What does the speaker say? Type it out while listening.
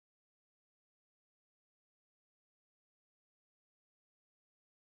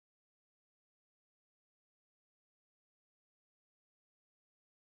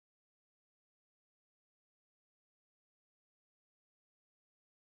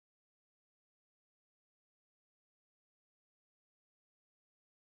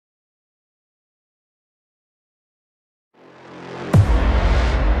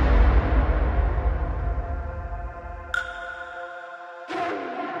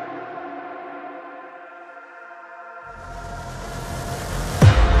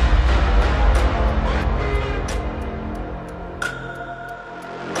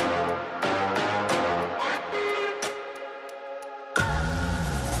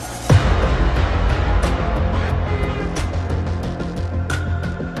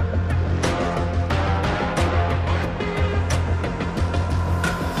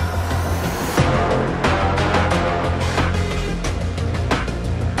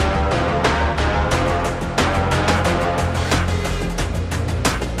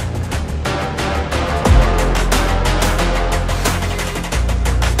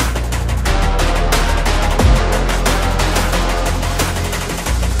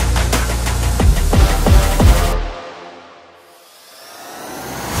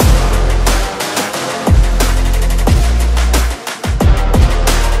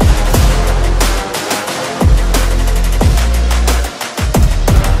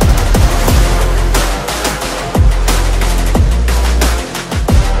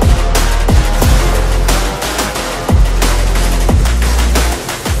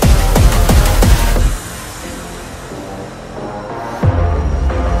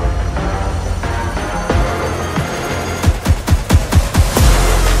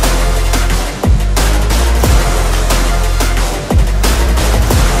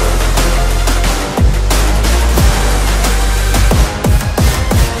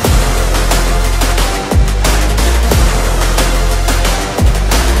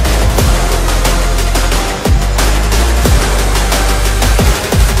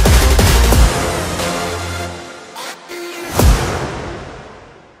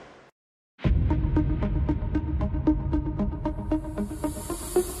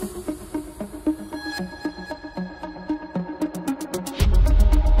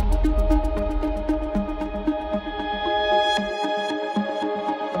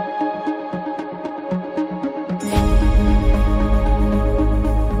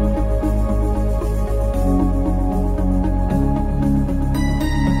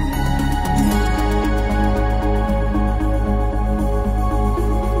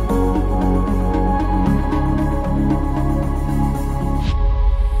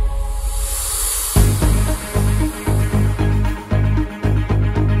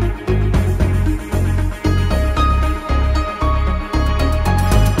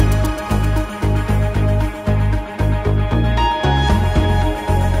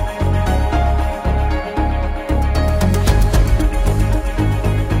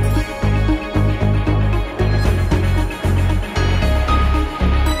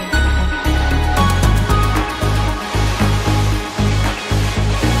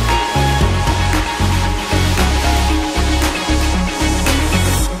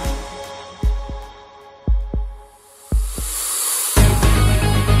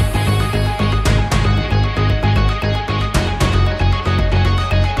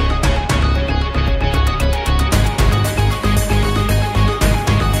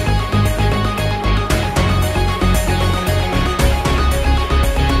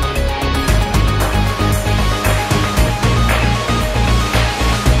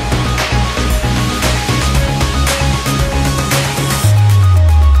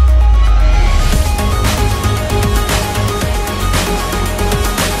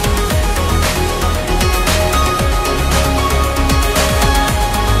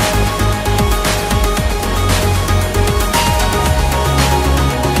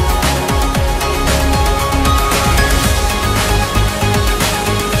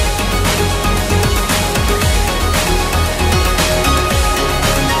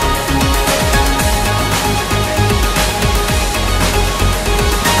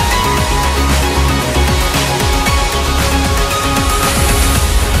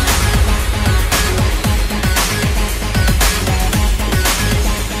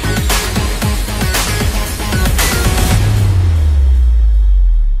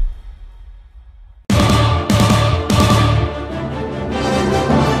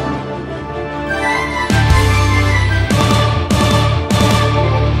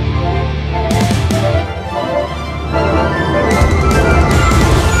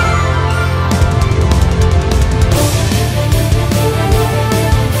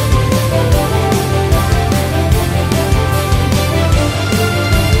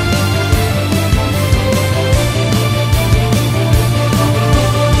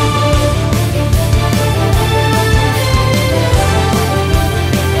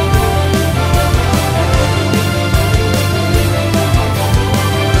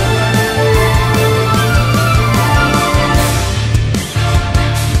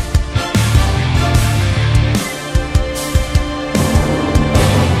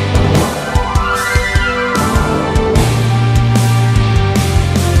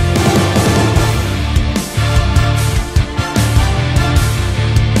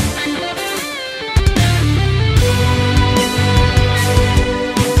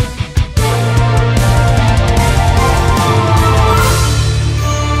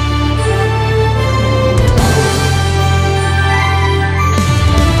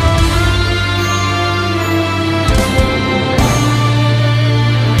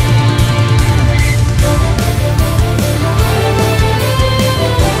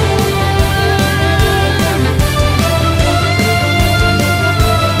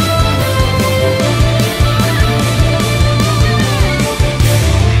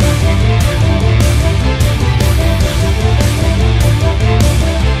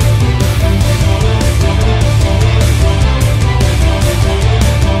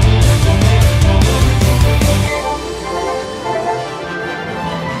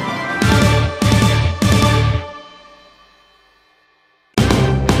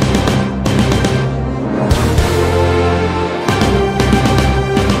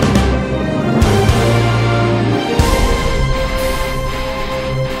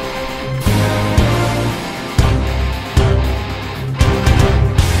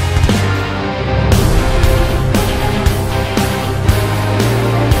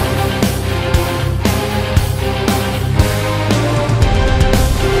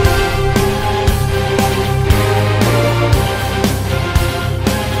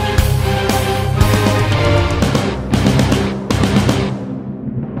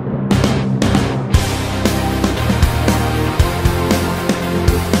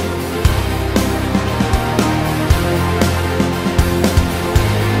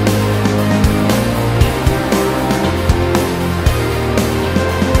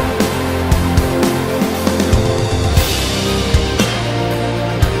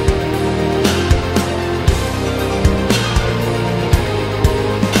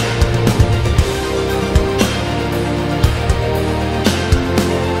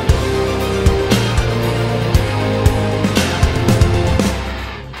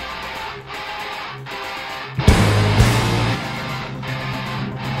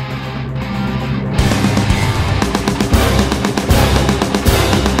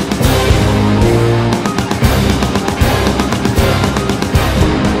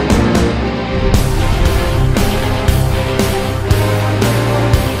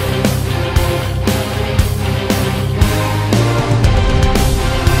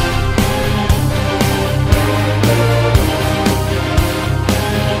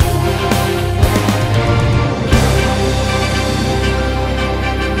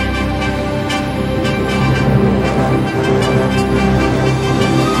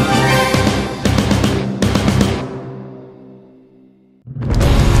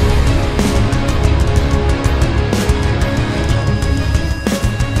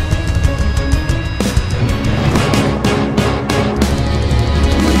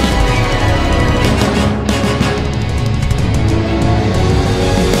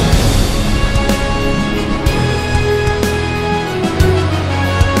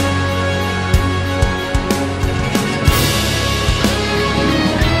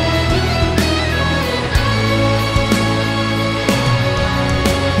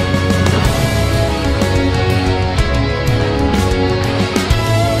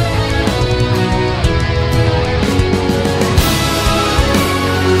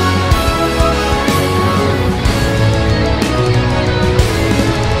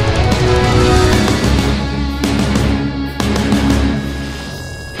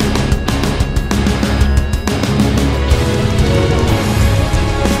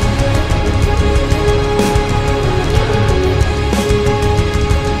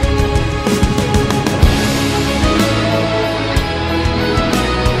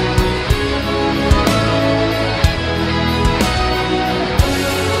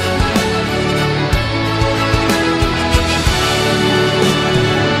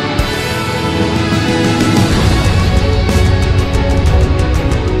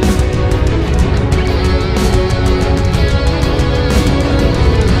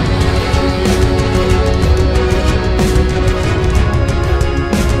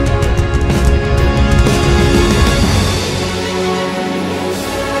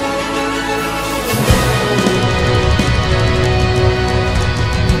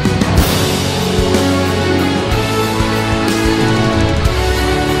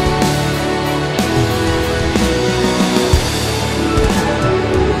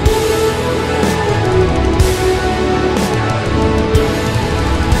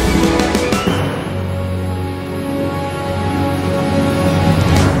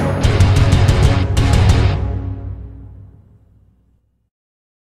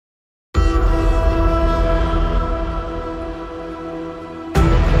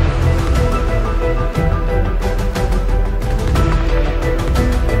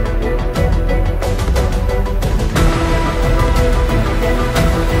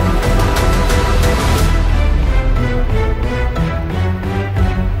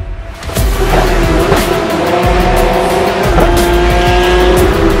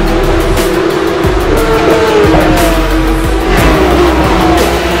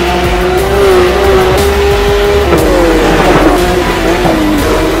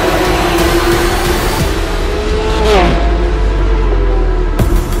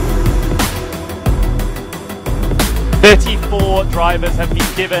4 drivers have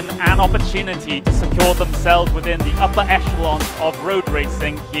been given an opportunity to secure themselves within the upper echelons of road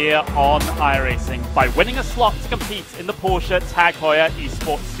racing here on iRacing by winning a slot to compete in the Porsche Tag Heuer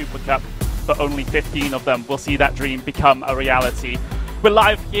Esports Supercup. But only 15 of them will see that dream become a reality. We're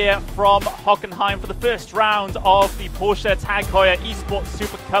live here from Hockenheim for the first round of the Porsche Tag Heuer Esports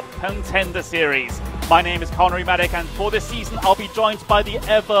Supercup Contender Series. My name is Connery Maddock, and for this season I'll be joined by the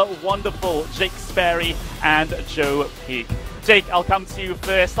ever wonderful Jake Sperry and Joe Peak. Jake, I'll come to you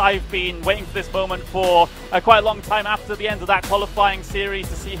first. I've been waiting for this moment for quite a long time after the end of that qualifying series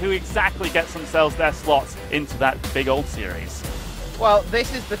to see who exactly gets themselves their slots into that big old series. Well,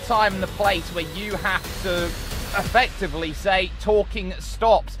 this is the time and the place where you have to effectively say talking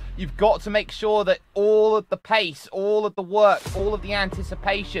stops. You've got to make sure that all of the pace, all of the work, all of the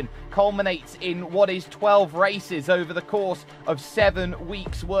anticipation culminates in what is 12 races over the course of 7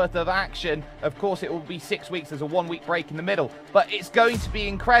 weeks worth of action. Of course, it will be 6 weeks. There's a 1-week break in the middle, but it's going to be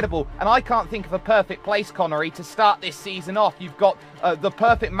incredible. And I can't think of a perfect place, Connery, to start this season off. You've got the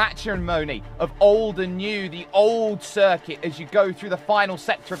perfect matrimony of old and new, the old circuit as you go through the final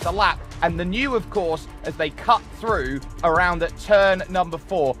sector of the lap, and the new, of course, as they cut through around at turn number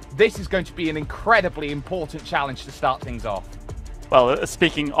 4. This is going to be an incredibly important challenge to start things off. Well,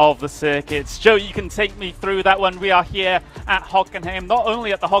 speaking of the circuits, Joe, you can take me through that one. We are here at Hockenheim, not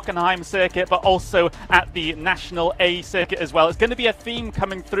only at the Hockenheim circuit, but also at the National A circuit as well. It's going to be a theme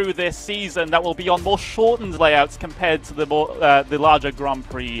coming through this season that will be on more shortened layouts compared to the larger Grand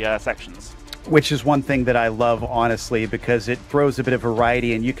Prix sections. Which is one thing that I love, honestly, because it throws a bit of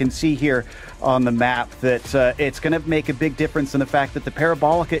variety. And you can see here on the map that it's going to make a big difference in the fact that the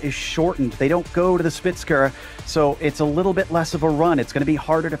Parabolica is shortened. They don't go to the Spitzkara, so it's a little bit less of a run. It's going to be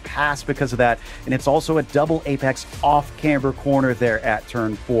harder to pass because of that. And it's also a double apex off camber corner there at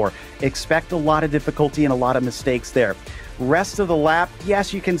turn 4. Expect a lot of difficulty and a lot of mistakes there. Rest of the lap,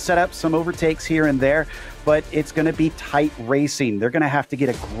 yes, you can set up some overtakes here and there, but it's going to be tight racing. They're going to have to get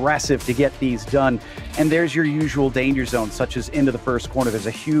aggressive to get these done. And there's your usual danger zone, such as into the first corner. There's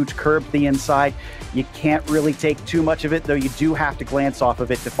a huge curb to the inside. You can't really take too much of it, though you do have to glance off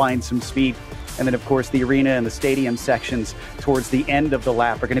of it to find some speed. And then, of course, the arena and the stadium sections towards the end of the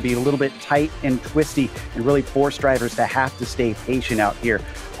lap are going to be a little bit tight and twisty and really force drivers to have to stay patient out here.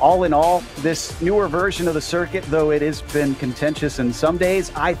 All in all, this newer version of the circuit, though it has been contentious in some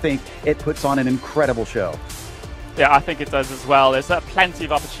days, I think it puts on an incredible show. Yeah, I think it does as well. There's plenty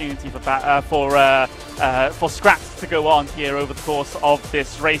of opportunity for scraps to go on here over the course of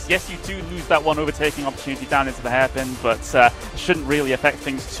this race. Yes, you do lose that one overtaking opportunity down into the hairpin, but it shouldn't really affect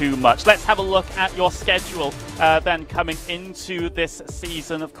things too much. Let's have a look at your schedule then coming into this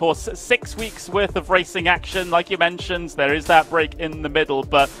season. Of course, 6 weeks worth of racing action, like you mentioned. There is that break in the middle,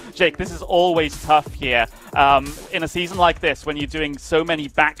 but Jake, this is always tough here. In a season like this, when you're doing so many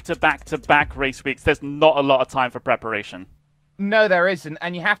back-to-back-to-back race weeks, there's not a lot of time for preparation. No, there isn't.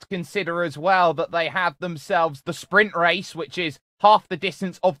 And you have to consider as well that they have themselves the sprint race, which is half the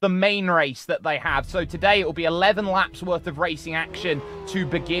distance of the main race that they have. So today it will be 11 laps worth of racing action to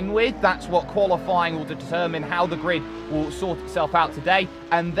begin with. That's what qualifying will determine how the grid will sort itself out today.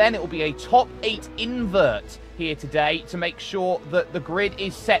 And then it will be a top 8 invert here today to make sure that the grid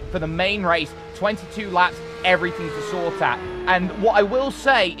is set for the main race. 22 laps, everything to sort at. And what I will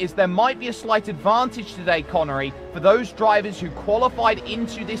say is there might be a slight advantage today, Connery, for those drivers who qualified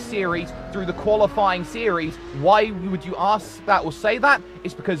into this series through the qualifying series. Why would you ask that or say that?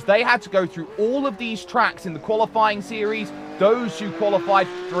 It's because they had to go through all of these tracks in the qualifying series. Those who qualified,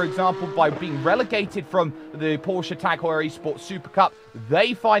 for example, by being relegated from the Porsche Tag Heuer Esports Super Cup,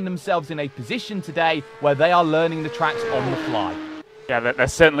 they find themselves in a position today where they are learning the tracks on the fly. Yeah, they're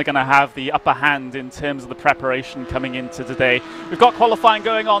certainly going to have the upper hand in terms of the preparation coming into today. We've got qualifying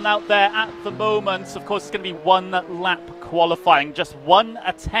going on out there at the moment. Of course, it's going to be 1 lap qualifying, just 1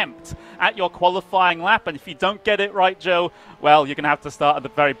 attempt at your qualifying lap. And if you don't get it right, Joe, well, you're going to have to start at the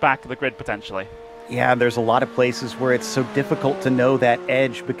very back of the grid potentially. Yeah, there's a lot of places where it's so difficult to know that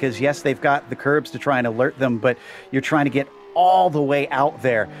edge because, yes, they've got the curbs to try and alert them, but you're trying to get all the way out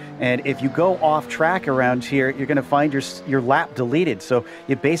there. And if you go off track around here, you're going to find your lap deleted. So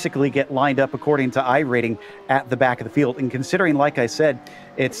you basically get lined up according to iRating at the back of the field. And considering, like I said,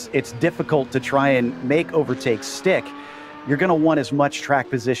 it's difficult to try and make overtakes stick, you're going to want as much track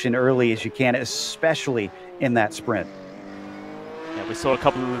position early as you can, especially in that sprint. Yeah, we saw a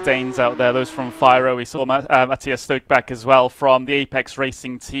couple of the Danes out there, those from Firo. We saw Matthias Stokeback as well from the Apex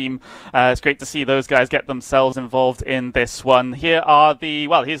Racing team. It's great to see those guys get themselves involved in this one. Here's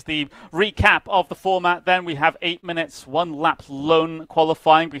the recap of the format then. We have 8 minutes, 1 lap lone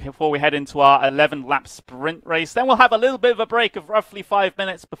qualifying before we head into our 11-lap sprint race. Then we'll have a little bit of a break of roughly 5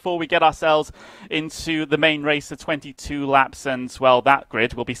 minutes before we get ourselves into the main race of 22 laps. And, well, that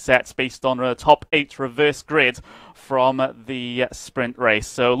grid will be set based on a top 8 reverse grid from the sprint race.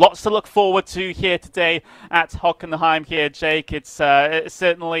 So lots to look forward to here today at Hockenheim here, Jake. It's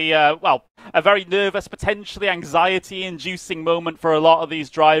certainly, a very nervous, potentially anxiety-inducing moment for a lot of these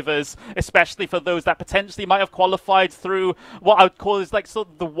drivers, especially for those that potentially might have qualified through what I would call is like sort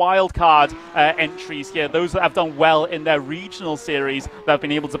of the wild card entries here. Those that have done well in their regional series that have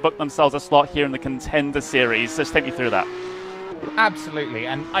been able to book themselves a slot here in the Contender series. So just take me through that. Absolutely,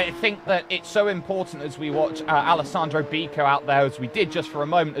 and I think that it's so important as we watch Alessandro Bico out there, as we did just for a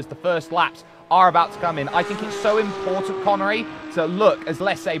moment, as the first laps are about to come in. I think it's so important, Connery, to look as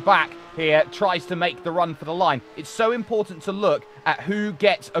Lesse back here tries to make the run for the line. It's so important to look at who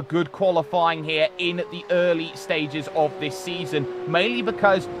gets a good qualifying here in the early stages of this season, mainly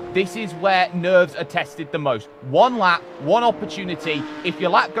because this is where nerves are tested the most. One lap, one opportunity. If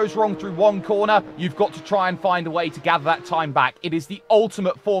your lap goes wrong through one corner, you've got to try and find a way to gather that time back. It is the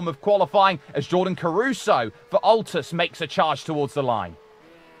ultimate form of qualifying as Jordan Caruso for Altus makes a charge towards the line.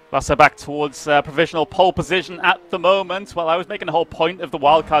 Russell back towards provisional pole position at the moment. Well, I was making a whole point of the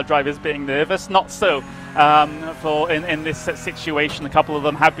wildcard drivers being nervous. Not so in this situation. A couple of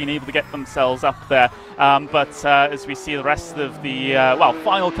them have been able to get themselves up there. But as we see the rest of the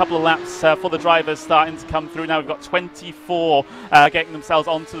final couple of laps for the drivers starting to come through now, we've got 24 getting themselves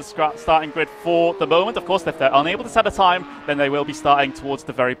onto the starting grid for the moment. Of course, if they're unable to set a time, then they will be starting towards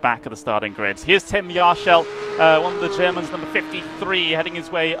the very back of the starting grid. Here's Tim Jarschel, one of the Germans, number 53, heading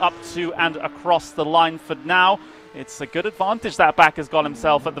his way up to and across the line for now. It's a good advantage that back has got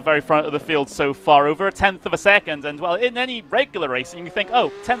himself at the very front of the field so far, over a 1/10 of a second. And, well, in any regular racing, you think, oh,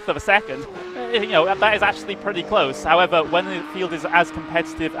 1/10 of a second, that is actually pretty close. However, when the field is as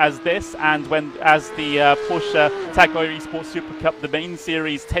competitive as this, and as the Porsche Tag Heuer Esports Supercup, the main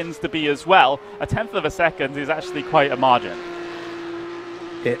series, tends to be as well, a 1/10 of a second is actually quite a margin.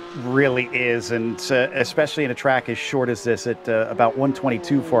 It really is, and especially in a track as short as this, at about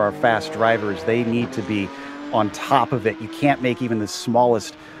 122 for our fast drivers, they need to be on top of it. You can't make even the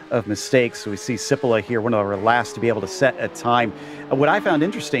smallest of mistakes. So we see Sippola here, one of our last to be able to set a time. What I found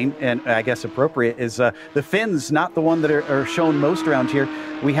interesting, and I guess appropriate, is the Finns, not the one that are shown most around here.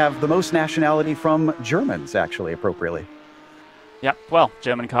 We have the most nationality from Germans, actually, appropriately. Yeah, well,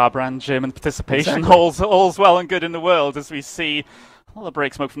 German car brand, German participation, Exactly. all's well and good in the world, as we see all the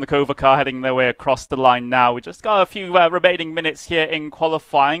brake smoke from the Kova car heading their way across the line now. We just got a few remaining minutes here in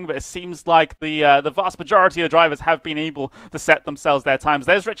qualifying, but it seems like the vast majority of drivers have been able to set themselves their times.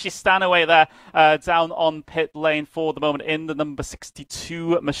 There's Richie Stanaway there down on pit lane for the moment in the number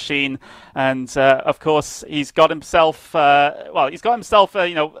 62 machine. And, of course, he's got himself, towards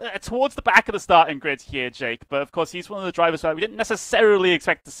the back of the starting grid here, Jake. But, of course, he's one of the drivers that we didn't necessarily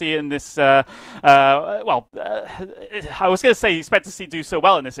expect to see in this, I was going to say expect to see do so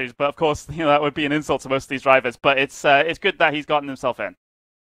well in this series, but of course, that would be an insult to most of these drivers. But it's good that he's gotten himself in.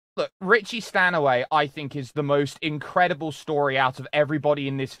 Look, Richie Stanaway, I think, is the most incredible story out of everybody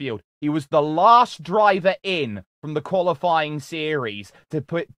in this field. He was the last driver in from the qualifying series to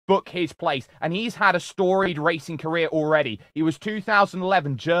book his place, and he's had a storied racing career already. He was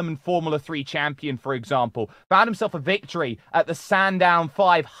 2011 German Formula 3 champion, for example. Found himself a victory at the Sandown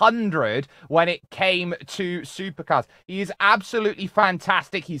 500 when it came to supercars. He is absolutely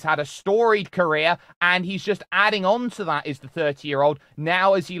fantastic. He's had a storied career, and he's just adding on to that is the 30-year-old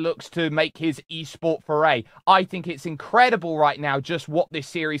now as he looks to make his esport foray. I think it's incredible right now just what this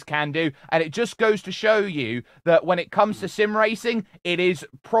series can do, and it just goes to show you that when it comes to sim racing, it is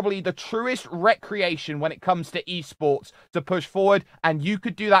probably the truest recreation when it comes to esports to push forward, and you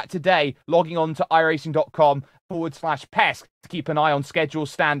could do that today logging on to iRacing.com/PESC to keep an eye on schedule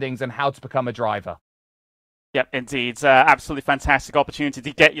standings and how to become a driver. Yep, indeed. Absolutely fantastic opportunity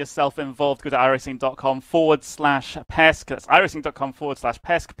to get yourself involved. Go to iRacing.com/PESC. That's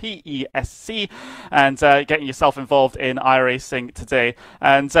iRacing.com/PESC, P-E-S-C, and getting yourself involved in iRacing today.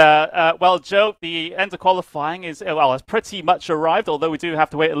 And, Joe, the end of qualifying has pretty much arrived, although we do have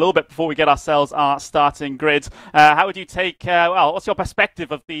to wait a little bit before we get ourselves our starting grid. How would you take, what's your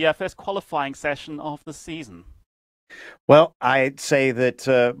perspective of the first qualifying session of the season? Well, I'd say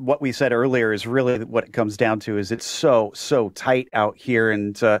that what we said earlier is really what it comes down to is it's so tight out here,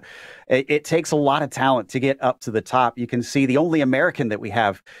 and it takes a lot of talent to get up to the top. You can see the only American that we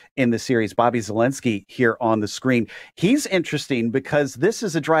have in the series, Bobby Zelensky, here on the screen. He's interesting because this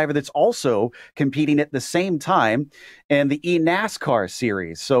is a driver that's also competing at the same time in the eNASCAR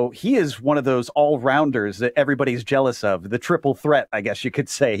series. So he is one of those all-rounders that everybody's jealous of, the triple threat, I guess you could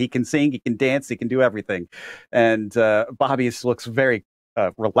say. He can sing, he can dance, he can do everything. And Bobby looks very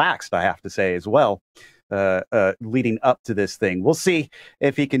relaxed, I have to say, as well, leading up to this thing. We'll see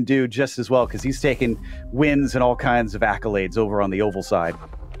if he can do just as well, because he's taking wins and all kinds of accolades over on the oval side.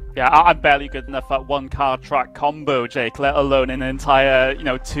 Yeah, I'm barely good enough at one-car track combo, Jake, let alone in an entire,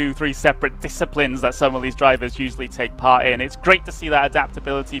 2-3 separate disciplines that some of these drivers usually take part in. It's great to see that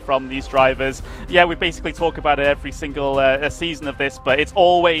adaptability from these drivers. Yeah, we basically talk about it every single season of this, but it's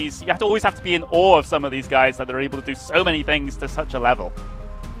always, you always have to be in awe of some of these guys that are able to do so many things to such a level.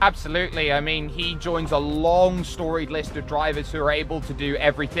 Absolutely. I mean, he joins a long storied list of drivers who are able to do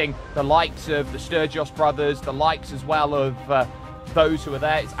everything. The likes of the Sturgis brothers, the likes as well of those who are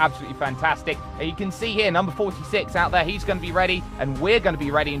there. It's absolutely fantastic. And you can see here, number 46 out there, he's going to be ready, and we're going to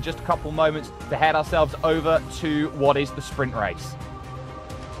be ready in just a couple moments to head ourselves over to what is the sprint race.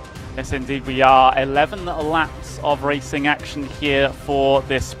 Yes, indeed, we are. 11 laps of racing action here for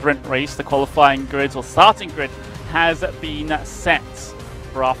this sprint race. The qualifying grid, or starting grid, has been set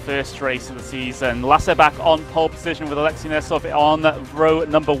for our first race of the season. Lasse back on pole position with Alexei Nesov on row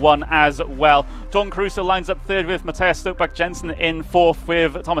number 1 as well. Don Caruso lines up third with Matthias Stokbach-Jensen in fourth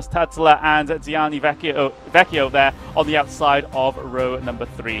with Thomas Tattler and Gianni Vecchio there on the outside of row number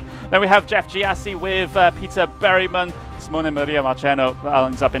 3. Then we have Jeff Giassi with Peter Berryman. Simone Maria Marciano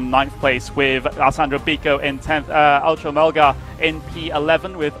lines up in 9th place with Alessandro Bico in 10th. Alcho Melgar in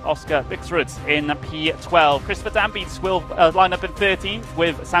P11 with Oscar Bixrud in P12. Christopher Dambeats will line up in 13th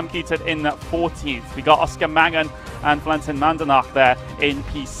with Sam Keaton in 14th. We got Oscar Mangan and Valentin Mandanach there in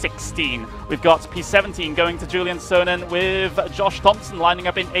P16. We've got P17 going to Julian Sonnen with Josh Thompson lining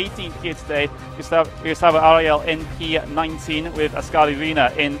up in 18th here today. Gustavo Ariel in P19 with Ascari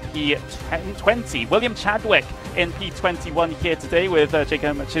Rina in P20. William Chadwick in P21 here today with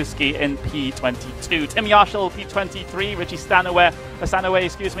Jacob Maczewski in P22. Tim Yarshall P23, Richie Stanaway,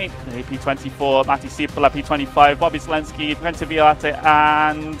 P24, Matti Sipala P25, Bobby Zelensky, Quentin Violate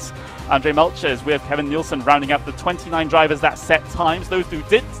and Andre Melchers with Kevin Nielsen rounding up the 29 drivers that set times. Those who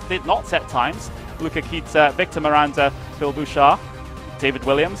did not set times: Luca Kita, Victor Miranda, Phil Bouchard, David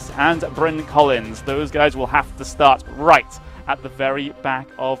Williams and Bryn Collins. Those guys will have to start right at the very back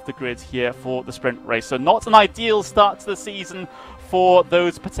of the grid here for the sprint race. So not an ideal start to the season for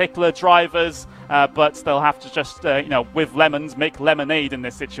those particular drivers, but they'll have to just, with lemons, make lemonade in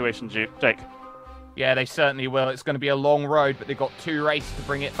this situation, Jake. Yeah, they certainly will. It's going to be a long road, but they've got 2 races to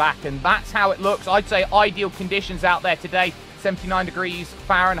bring it back, and that's how it looks. I'd say ideal conditions out there today. 79 degrees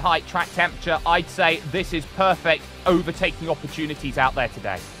Fahrenheit track temperature. I'd say this is perfect overtaking opportunities out there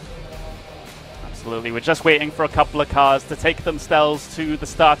today. Absolutely. We're just waiting for a couple of cars to take themselves to the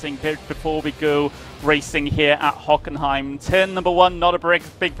starting pit before we go racing here at Hockenheim. Turn number 1, not a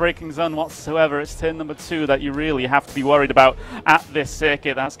big braking zone whatsoever. It's turn number 2 that you really have to be worried about at this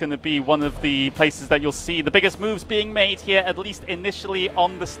circuit. That's going to be one of the places that you'll see the biggest moves being made here, at least initially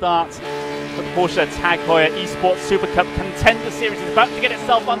on the start. But the Porsche Tag Heuer Esports Supercup Contender Series is about to get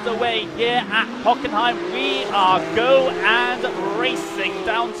itself underway here at Hockenheim. We are go and racing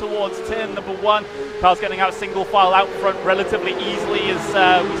down towards turn number 1. Car's getting out single file out front relatively easily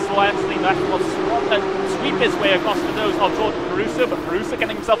as we saw Anthony Maxwell sweep his way across the nose of Jordan Caruso, but Caruso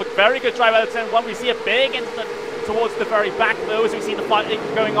getting himself a very good drive out of turn 1. We see a big incident towards the very back though, as we see the fighting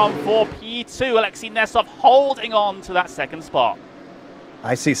going on for P2. Alexei Nesov holding on to that second spot.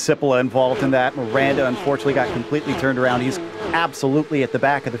 I see Sipala involved in that. Miranda unfortunately got completely turned around. He's absolutely at the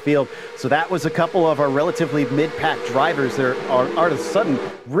back of the field. So that was a couple of our relatively mid-pack drivers that are all of a sudden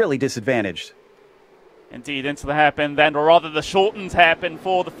really disadvantaged. Indeed, into the hairpin then, or rather the shortened hairpin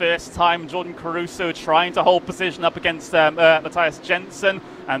for the first time. Jordan Caruso trying to hold position up against Matthias Jensen.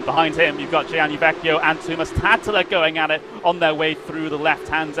 And behind him, you've got Gianni Vecchio and Thomas Tattler going at it on their way through the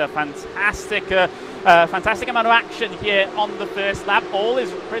left-hander. Fantastic amount of action here on the first lap. All is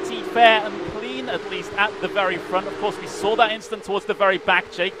pretty fair and clean, at least at the very front. Of course, we saw that incident towards the very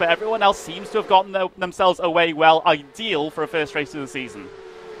back, Jake, but everyone else seems to have gotten themselves away well. Ideal for a first race of the season.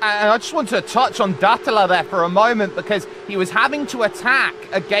 And I just want to touch on Dattala there for a moment, because he was having to attack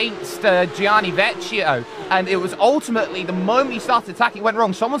against Gianni Vecchio, and it was ultimately the moment he started attacking, it went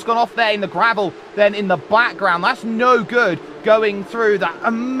wrong. Someone's gone off there in the gravel, then in the background. That's no good. going through that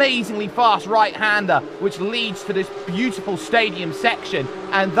amazingly fast right-hander, which leads to this beautiful stadium section,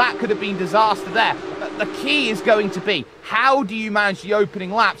 and that could have been disaster there. But the key is going to be, how do you manage the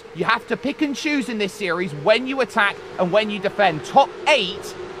opening laps? You have to pick and choose in this series when you attack and when you defend. Top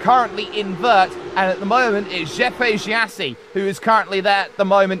 8 currently invert, and at the moment it's Jeppe Giassi who is currently there at the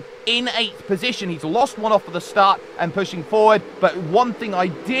moment in 8th position. He's lost one off at the start and pushing forward, but one thing I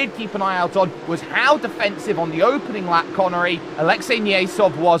did keep an eye out on was how defensive on the opening lap, Connery, Alexei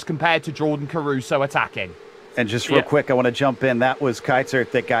Niesov was compared to Jordan Caruso attacking. And just real quick, I want to jump in. That was Keitzert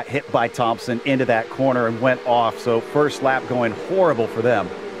that got hit by Thompson into that corner and went off. So first lap going horrible for them.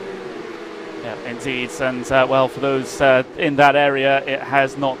 Yeah, indeed. And, well, for those in that area, it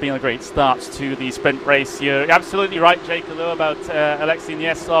has not been a great start to the sprint race. You're absolutely right, Jake, though, about Alexei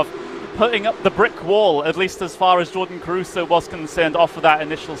Niesov putting up the brick wall, at least as far as Jordan Caruso was concerned, off of that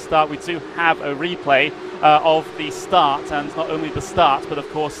initial start. We do have a replay of the start, and not only the start, but, of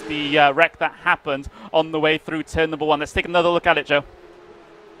course, the wreck that happened on the way through turn number 1. Let's take another look at it, Joe.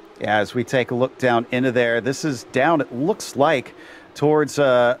 Yeah, as we take a look down into there, this is down, it looks like, towards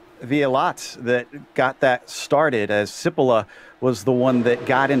Vialat that got that started, as Sipola was the one that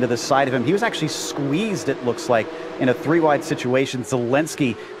got into the side of him. He was actually squeezed, it looks like, in a 3-wide situation.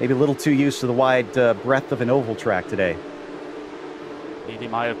 Zelensky maybe a little too used to the wide breadth of an oval track today. He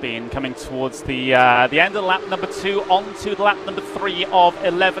might have been coming towards the end of lap number 2, on to the lap number 3 of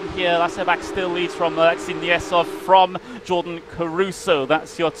 11 here. Lasserbach still leads from Alexei Niesov from Jordan Caruso.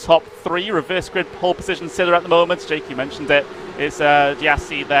 That's your top 3. Reverse grid pole position sitter at the moment. Jake, you mentioned it. It's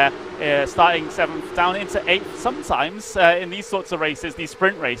Giassi there, starting 7th down into 8th. Sometimes in these sorts of races, these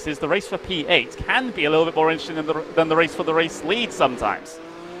sprint races, the race for P8 can be a little bit more interesting than the race for the race lead sometimes.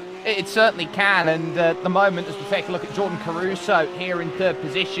 It certainly can, and at the moment, as we take a look at Jordan Caruso here in 3rd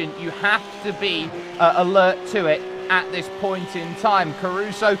position, you have to be alert to it at this point in time.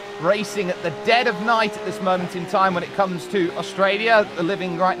 Caruso racing at the dead of night at this moment in time when it comes to Australia,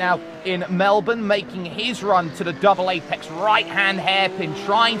 living right now in Melbourne, making his run to the double apex right-hand hairpin,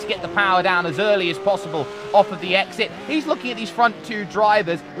 trying to get the power down as early as possible off of the exit. He's looking at these front 2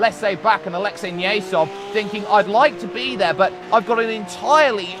 drivers, Lasserbach and Alexei Niesov, thinking, I'd like to be there, but I've got an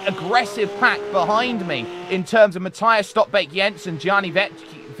entirely aggressive pack behind me in terms of Matthias Stottbeck Jensen. Gianni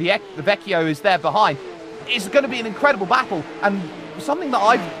Vecchio is there behind. It's going to be an incredible battle, and something that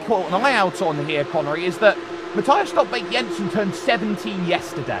I've caught an eye out on here, Connery, is that Matthias Stottbeck Jensen turned 17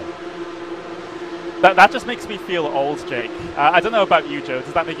 yesterday. That just makes me feel old, Jake. I don't know about you, Joe.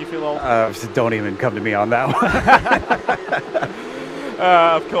 Does that make you feel old? Don't even come to me on that one.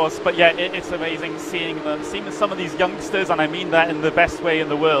 Of course, but yeah, it's amazing seeing some of these youngsters, and I mean that in the best way in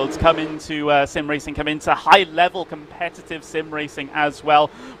the world, come into sim racing, come into high-level competitive sim racing as well.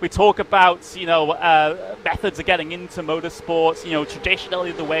 We talk about, methods of getting into motorsports.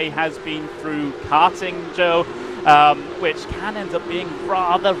 Traditionally the way has been through karting, Joe. Which can end up being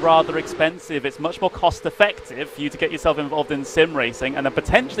rather expensive. It's much more cost effective for you to get yourself involved in sim racing and then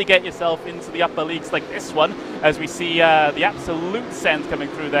potentially get yourself into the upper leagues like this one, as we see the absolute send coming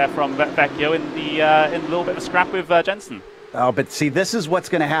through there from Vecchio in a little bit of a scrap with Jensen. Oh, but see, this is what's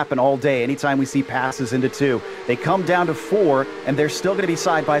going to happen all day. Anytime we see passes into 2, they come down to 4, and they're still going to be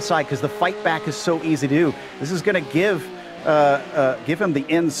side by side because the fight back is so easy to do. This is going to give him the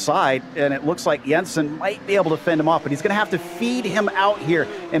inside, and it looks like Jensen might be able to fend him off, but he's going to have to feed him out here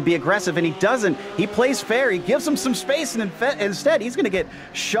and be aggressive, and he doesn't. He plays fair. He gives him some space, and instead he's going to get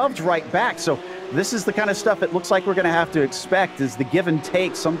shoved right back. So this is the kind of stuff it looks like we're going to have to expect, is the give and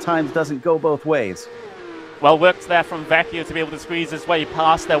take sometimes doesn't go both ways. Well worked there from Vecchio to be able to squeeze his way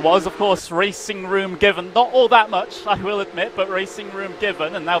past. There was, of course, racing room given. Not all that much, I will admit, but racing room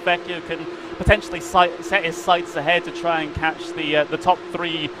given. And now Vecchio can potentially set his sights ahead to try and catch the top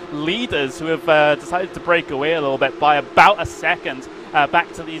 3 leaders who have decided to break away a little bit by about a second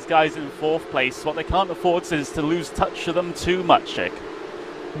back to these guys in 4th place. What they can't afford is to lose touch of them too much, Jake.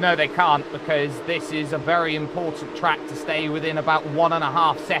 No, they can't, because this is a very important track to stay within about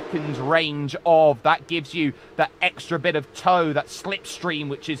 1.5 seconds range of. That gives you that extra bit of toe, that slipstream,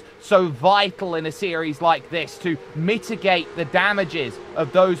 which is so vital in a series like this to mitigate the damages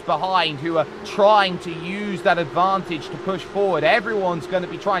of those behind who are trying to use that advantage to push forward. Everyone's going to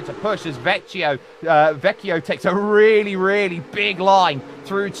be trying to push as Vecchio takes a really big line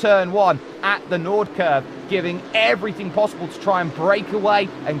through turn 1 at the Nord curve, giving everything possible to try and break away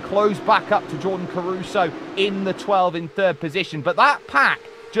and close back up to Jordan Caruso in the 12 in 3rd position. But that pack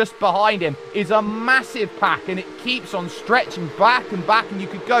just behind him is a massive pack, and it keeps on stretching back and back, and you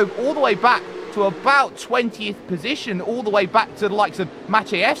could go all the way back to about 20th position, all the way back to the likes of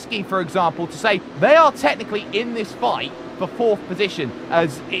Maciejewski, for example, to say they are technically in this fight for 4th position,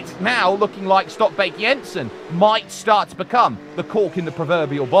 as it's now looking like Stockbake Jensen might start to become the cork in the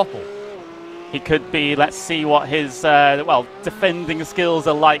proverbial bottle. He could be. Let's see what his, well, defending skills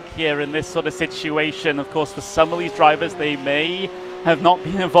are like here in this sort of situation. Of course, for some of these drivers, they may have not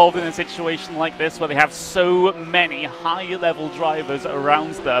been involved in a situation like this where they have so many high-level drivers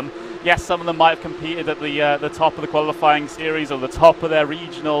around them. Yes, some of them might have competed at the top of the qualifying series or the top of their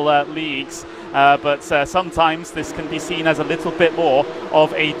regional leagues, but sometimes this can be seen as a little bit more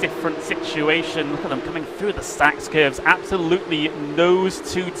of a different situation. Look at them coming through the stacks curves, absolutely nose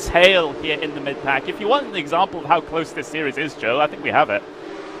to tail here in the mid-pack. If you want an example of how close this series is, Joe, I think we have it.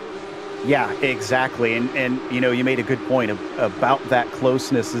 Yeah, exactly. And you know, you made a good point about that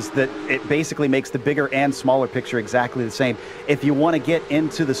closeness, is that it basically makes the bigger and smaller picture exactly the same. If you want to get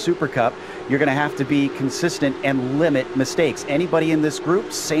into the Super Cup, you're going to have to be consistent and limit mistakes. Anybody in this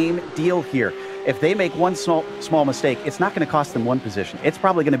group, same deal here. If they make one small mistake, it's not going to cost them one position. It's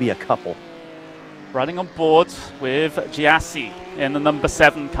probably going to be a couple. Running on board with Giassi in the number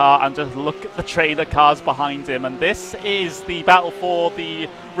 7 car, and just look at the trailer cars behind him. And this is the battle for the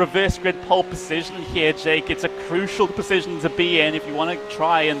reverse grid pole position here, Jake. It's a crucial position to be in if you want to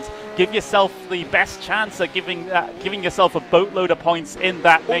try and give yourself the best chance at giving yourself a boatload of points in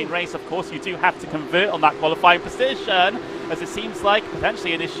that main race. Of course, you do have to convert on that qualifying position, as it seems like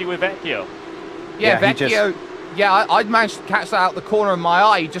potentially an issue with Vecchio. Yeah, Vecchio. Yeah, I'd managed to catch that out the corner of my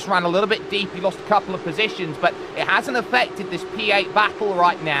eye. He just ran a little bit deep. He lost a couple of positions, but it hasn't affected this P8 battle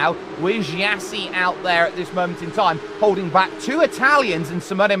right now, with Giassi out there at this moment in time, holding back 2 Italians in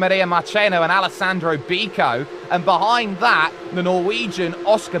Simone Maria Marceno and Alessandro Bico. And behind that, the Norwegian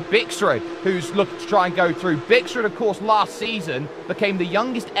Oscar Bixrud, who's looking to try and go through. Bixrud, of course, last season became the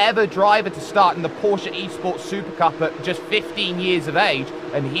youngest ever driver to start in the Porsche Esports Supercup at just 15 years of age.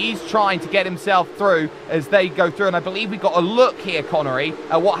 And he's trying to get himself through as they go through. And I believe we got a look here, Connery,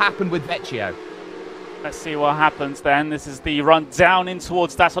 at what happened with Vecchio. Let's see what happens then. This is the run down in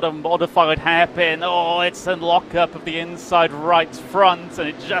towards that sort of modified hairpin. Oh, it's a lockup of the inside right front, and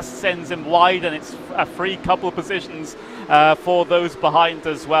it just sends him wide, and it's a free couple of positions for those behind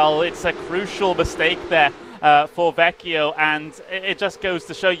as well. It's a crucial mistake there for Vecchio, and it just goes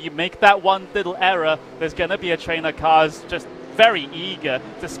to show you make that one little error, there's going to be a train of cars just very eager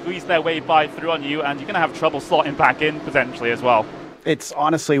to squeeze their way through on you, and you're going to have trouble slotting back in potentially as well. It's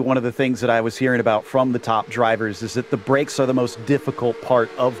honestly one of the things that I was hearing about from the top drivers, is that the brakes are the most difficult part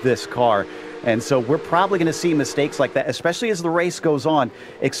of this car. And so we're probably going to see mistakes like that, especially as the race goes on.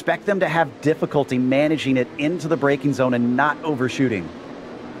 Expect them to have difficulty managing it into the braking zone and not overshooting.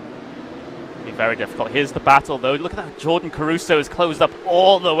 Be very difficult. Here's the battle, though. Look at that. Jordan Caruso is closed up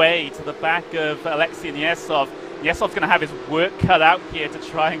all the way to the back of Alexei Niesov. Niesov's going to have his work cut out here to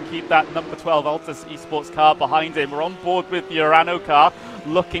try and keep that number 12 Altus Esports car behind him. We're on board with the Urano car,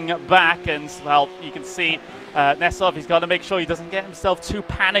 looking back, and, well, you can see Niesov, he's got to make sure he doesn't get himself too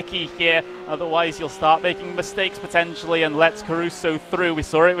panicky here, otherwise he'll start making mistakes potentially and lets Caruso through. We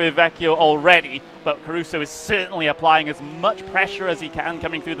saw it with Vecchio already, but Caruso is certainly applying as much pressure as he can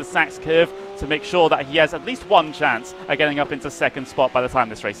coming through the Sachs curve to make sure that he has at least one chance at getting up into 2nd spot by the time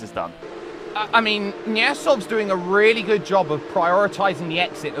this race is done. I mean, Niesov's doing a really good job of prioritizing the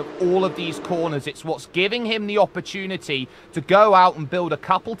exit of all of these corners. It's what's giving him the opportunity to go out and build a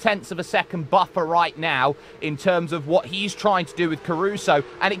couple tenths of a second buffer right now in terms of what he's trying to do with Caruso.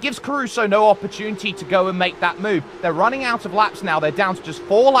 And it gives Caruso no opportunity to go and make that move. They're running out of laps now. They're down to just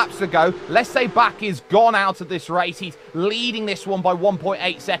 4 laps to go. Let's say Bak is gone out of this race. He's leading this one by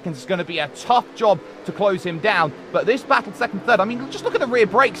 1.8 seconds. It's going to be a tough job to close him down. But this battle 2nd, 3rd, I mean, just look at the rear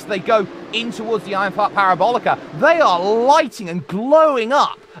brakes. They go in towards the Iron Parabolica. They are lighting and glowing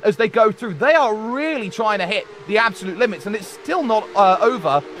up as they go through. They are really trying to hit the absolute limits, and it's still not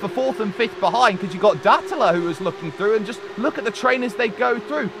over for 4th and 5th behind, because you've got Dattila who is looking through, and just look at the train as they go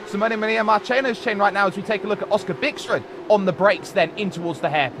through. Simone Maria Marceno's chain right now as we take a look at Oscar Bixrud on the brakes then in towards the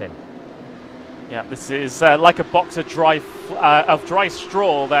hairpin. Yeah, this is like a box of dry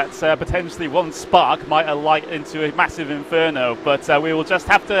straw that potentially one spark might alight into a massive inferno. But we will just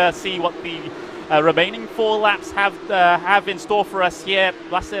have to see what the remaining 4 laps have in store for us here.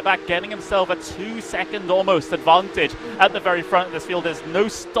 Lasserbach getting himself a 2-second almost advantage at the very front of this field. There's no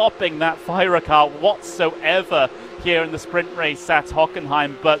stopping that Heuer car whatsoever here in the sprint race at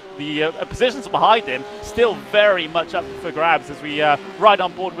Hockenheim, but the positions behind him still very much up for grabs as we ride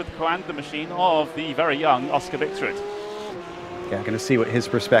on board with the Contender machine of the very young Oscar Bixrud. Yeah, going to see what his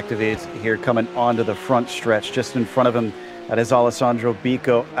perspective is here coming onto the front stretch. Just in front of him, that is Alessandro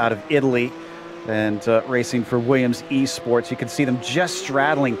Bico out of Italy. and racing for Williams Esports. You can see them just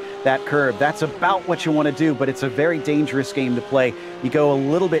straddling that curb. That's about what you want to do, but it's a very dangerous game to play. You go a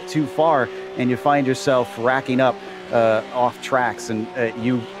little bit too far and you find yourself racking up off tracks, and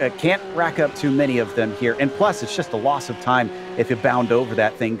you can't rack up too many of them here. And plus, it's just a loss of time if you bound over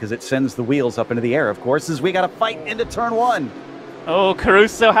that thing, because it sends the wheels up into the air, of course, as we got to fight into turn one. Oh,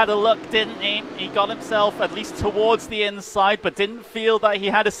 Caruso had a look, didn't he? He got himself at least towards the inside, but didn't feel that he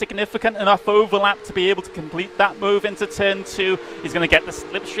had a significant enough overlap to be able to complete that move into turn two. He's going to get the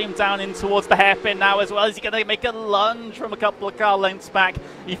slipstream down in towards the hairpin now as well. Is he going to make a lunge from a couple of car lengths back?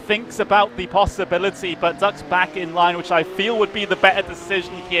 He thinks about the possibility, but ducks back in line, which I feel would be the better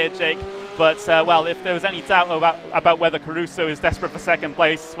decision here, Jake. But, well, if there was any doubt about whether Caruso is desperate for second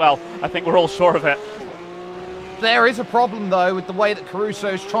place, well, I think we're all sure of it. There is a problem, though, with the way that Caruso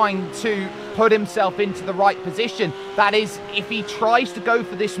is trying to put himself into the right position. That is, if he tries to go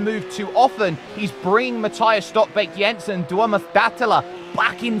for this move too often, he's bringing Matthias Stockbeck Jensen and Duamas Dattela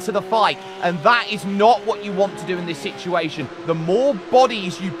back into the fight, and that is not what you want to do in this situation. The more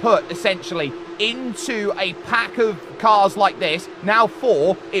bodies you put, essentially, into a pack of cars like this, now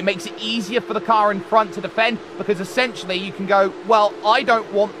 4, it makes it easier for the car in front to defend, because essentially you can go, well, I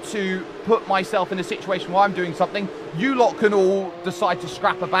don't want to put myself in a situation where I'm doing something. You lot can all decide to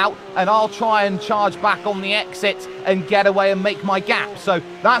scrap about, and I'll try and charge back on the exits and get away and make my gap. So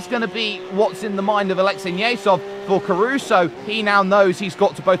that's going to be what's in the mind of Alexei Niesov. For Caruso, he now knows he's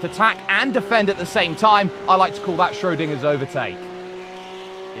got to both attack and defend at the same time. I like to call that Schrodinger's overtake.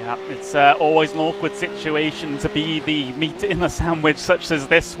 Yeah, it's always an awkward situation to be the meat in the sandwich such as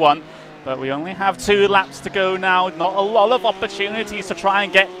this one. But we only have 2 laps to go now. Not a lot of opportunities to try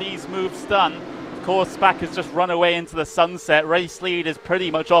and get these moves done. Of course, Spack has just run away into the sunset. Race lead is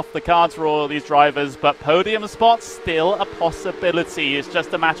pretty much off the cards for all of these drivers, but podium spots still a possibility. It's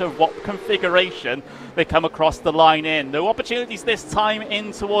just a matter of what configuration they come across the line in. No opportunities this time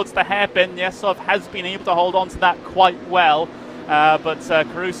in towards the hairpin. Niesov has been able to hold on to that quite well. But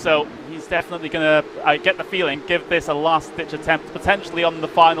Caruso, he's definitely going to, I get the feeling, give this a last-ditch attempt, potentially on the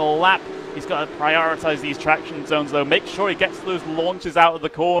final lap. He's got to prioritize these traction zones, though. Make sure he gets those launches out of the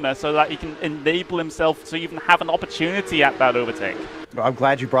corner so that he can enable himself to even have an opportunity at that overtake. I'm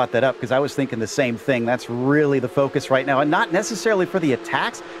glad you brought that up, because I was thinking the same thing. That's really the focus right now, and not necessarily for the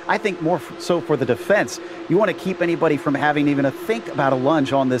attacks. I think more so for the defense. You want to keep anybody from having even a think about a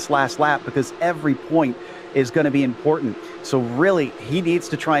lunge on this last lap, because every point is going to be important. So really, he needs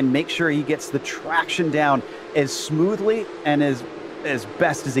to try and make sure he gets the traction down as smoothly and as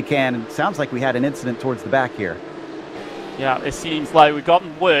best as he can. And it sounds like we had an incident towards the back here. Yeah, it seems like we've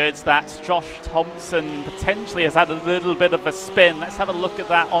gotten words that Josh Thompson potentially has had a little bit of a spin. Let's have a look at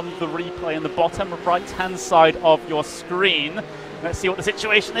that on the replay in the bottom right-hand side of your screen. Let's see what the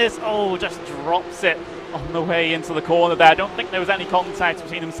situation is. Oh, just drops it on the way into the corner there. I don't think there was any contact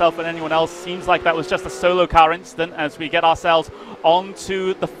between himself and anyone else. Seems like that was just a solo car incident as we get ourselves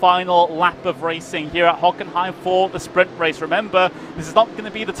onto the final lap of racing here at Hockenheim for the sprint race. Remember, this is not going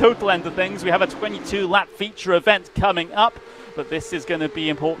to be the total end of things. We have a 22-lap feature event coming up, but this is going to be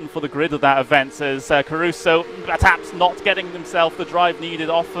important for the grid of that event, as Caruso perhaps not getting himself the drive needed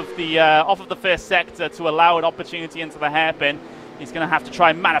off of the first sector to allow an opportunity into the hairpin. He's going to have to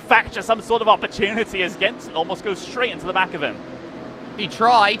try and manufacture some sort of opportunity as Jensen almost goes straight into the back of him. He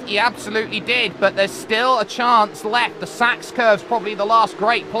tried, he absolutely did, but there's still a chance left. The Sachs curve's probably the last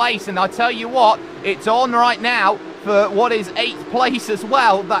great place, and I tell you what, it's on right now for what is 8th place as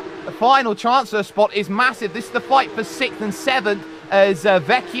well. That the final transfer spot is massive. This is the fight for 6th and 7th as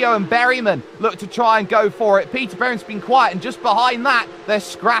Vecchio and Berryman look to try and go for it. Peter Berryman's been quiet, and just behind that, they're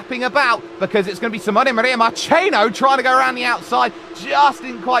scrapping about because it's going to be Simone Maria Marcheno trying to go around the outside. Just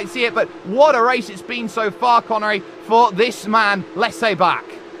didn't quite see it, but what a race it's been so far, Connery, for this man, Laissez Back.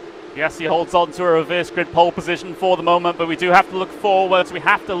 Yes, he holds on to a reverse grid pole position for the moment, but we do have to look forwards. We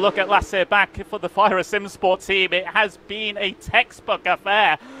have to look at Laissez Back for the Fire Sim Sport team. It has been a textbook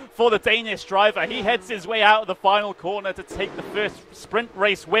affair for the Danish driver. He heads his way out of the final corner to take the first sprint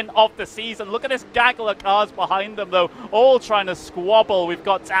race win of the season. Look at this gaggle of cars behind them, though, all trying to squabble. We've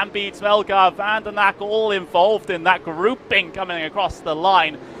got Dambeat, Melgar, Van der Nack all involved in that grouping coming across the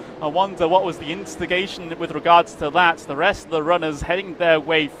line. I wonder what was the instigation with regards to that. The rest of the runners heading their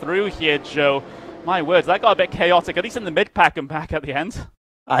way through here, Joe. My words, that got a bit chaotic, at least in the mid-pack and back at the end.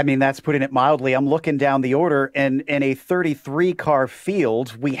 I mean, that's putting it mildly. I'm looking down the order, and in a 33-car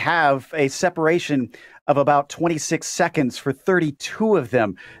field, we have a separation of about 26 seconds for 32 of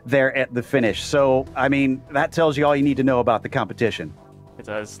them there at the finish. So, I mean, that tells you all you need to know about the competition. It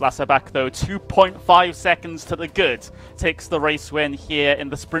does. Lasserbach, though, 2.5 seconds to the good, takes the race win here in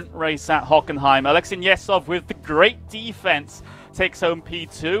the sprint race at Hockenheim. Alexei Nesov with the great defense takes home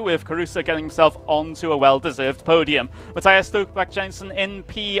P2, with Caruso getting himself onto a well-deserved podium. Matthias Stokbach-Jensen in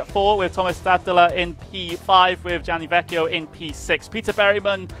P4, with Thomas Stadler in P5, with Gianni Vecchio in P6. Peter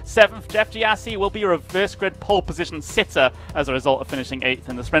Berryman, 7th. Jeff Giassi will be a reverse grid pole position sitter as a result of finishing 8th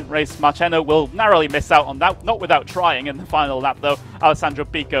in the sprint race. Marceno will narrowly miss out on that, not without trying in the final lap, though. Alessandro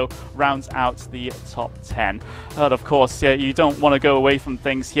Pico rounds out the top 10. But of course, you don't want to go away from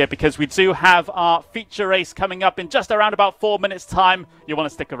things here, because we do have our feature race coming up in just around about 4 minutes time. You want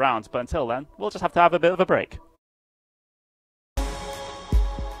to stick around, but until then, we'll just have to have a bit of a break.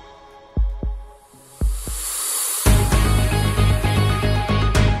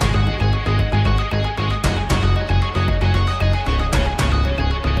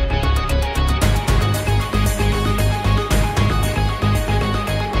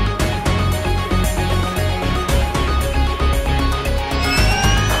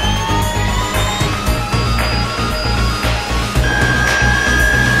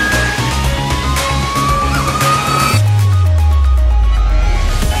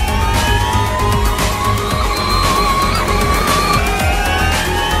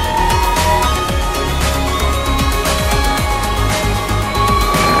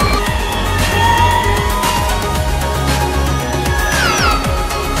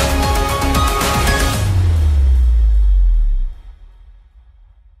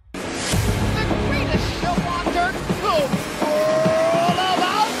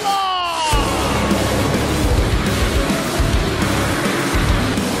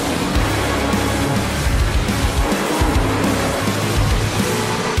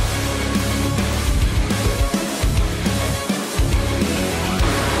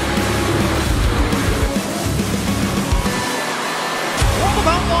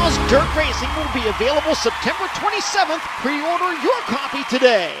 Dirt Racing will be available September 27th. Pre-order your copy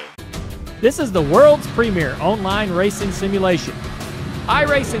today. This is the world's premier online racing simulation.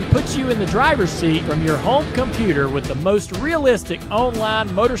 iRacing puts you in the driver's seat from your home computer with the most realistic online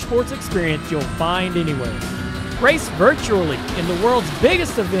motorsports experience you'll find anywhere. Race virtually in the world's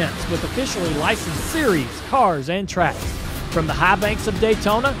biggest events with officially licensed series, cars, and tracks. From the high banks of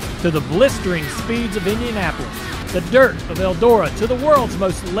Daytona to the blistering speeds of Indianapolis, the dirt of Eldora to the world's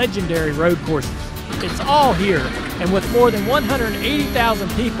most legendary road courses. It's all here, and with more than 180,000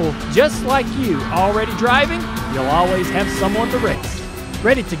 people just like you already driving, you'll always have someone to race.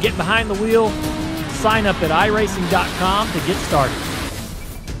 Ready to get behind the wheel? Sign up at iRacing.com to get started.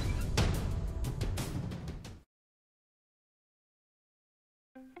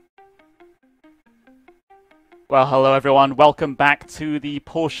 Well, hello everyone. Welcome back to the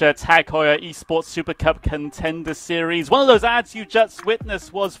Porsche Tag Heuer Esports Supercup Contender Series. One of those ads you just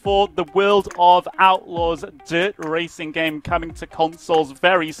witnessed was for the World of Outlaws dirt racing game coming to consoles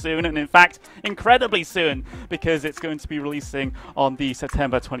very soon, and in fact, incredibly soon, because it's going to be releasing on the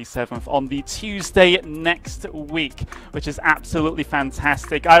September 27th, on the Tuesday next week, which is absolutely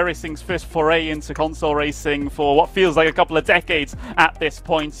fantastic. iRacing's first foray into console racing for what feels like a couple of decades at this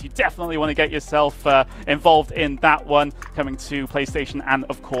point. You definitely want to get yourself involved in that one, coming to PlayStation and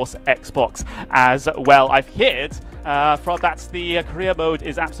of course Xbox as well. I've heard that the career mode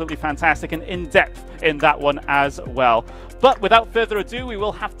is absolutely fantastic and in-depth in that one as well. But without further ado, we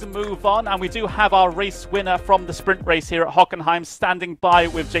will have to move on, and we do have our race winner from the sprint race here at Hockenheim standing by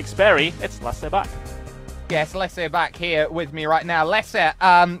with Jake Sperry. It's Lasse. Yes, Lasse back here with me right now. Lasse,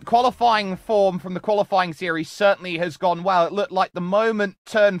 qualifying form from the qualifying series certainly has gone well. It looked like the moment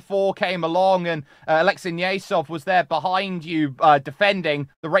turn 4 came along and Alexei Nesov was there behind you defending,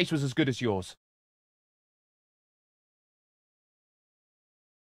 the race was as good as yours.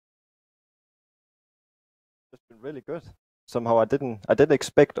 It's been really good. Somehow I didn't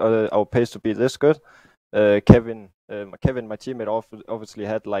expect our pace to be this good. Kevin, my teammate, obviously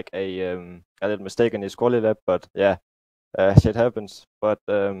had like a little mistake in his quali lap, but yeah, shit happens. But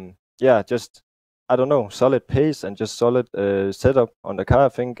yeah, just I don't know, solid pace and just solid setup on the car, I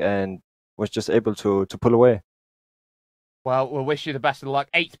think, and was just able to pull away. Well, we'll wish you the best of luck.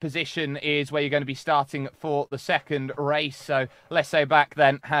 8th position is where you're going to be starting for the second race. So Lasse back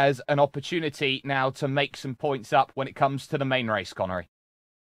then has an opportunity now to make some points up when it comes to the main race, Connery.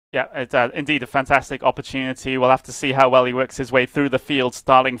 Yeah, it's indeed a fantastic opportunity. We'll have to see how well he works his way through the field,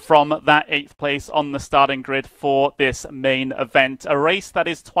 starting from that 8th place on the starting grid for this main event. A race that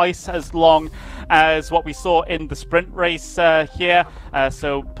is twice as long as what we saw in the sprint race here,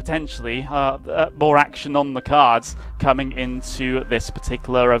 so potentially more action on the cards coming into this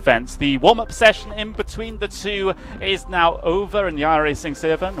particular event. The warm-up session in between the two is now over in the iRacing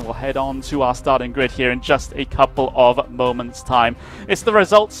server, and we'll head on to our starting grid here in just a couple of moments' time. It's the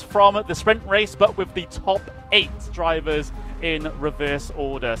results from the sprint race, but with the top 8 drivers in reverse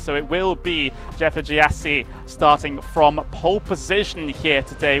order. So it will be Jeff Giassi starting from pole position here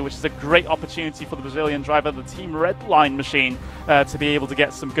today, which is a great opportunity for the Brazilian driver, the Team Redline machine, to be able to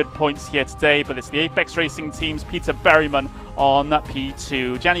get some good points here today. But it's the Apex Racing team's Peter Berryman on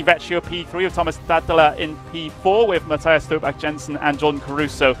P2, Gianni Vecchio P3 with Thomas Dadela in P4 with Matthias Stobach Jensen and John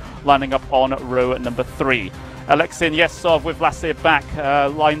Caruso lining up on row number 3. Alexei Yesov with Lasse Back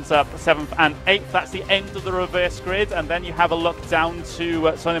lines up 7th and 8th. That's the end of the reverse grid. And then you have a look down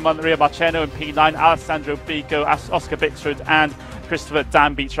to Sonia Maria Marceno in P9, Alessandro Bico, Oscar Bixrud, and Christopher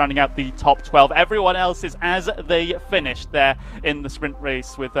Danbeats rounding out the top 12. Everyone else is as they finished there in the sprint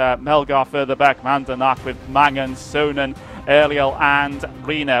race, with Melgar further back, Mandanak with Mangan, Sonen, Ariel and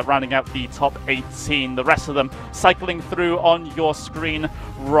Rena rounding out the top 18. The rest of them cycling through on your screen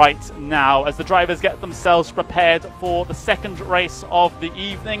right now as the drivers get themselves prepared for the second race of the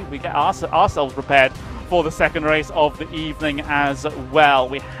evening. We get ourselves prepared for the second race of the evening as well.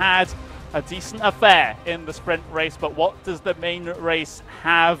 We had a decent affair in the sprint race, but what does the main race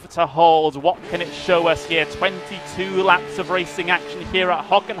have to hold? What can it show us here? 22 laps of racing action here at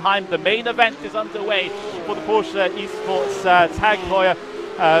Hockenheim. The main event is underway for the Porsche Esports Tag Heuer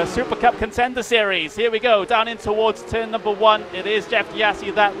Supercup Contender Series. Here we go, down in towards turn number 1. It is Jeff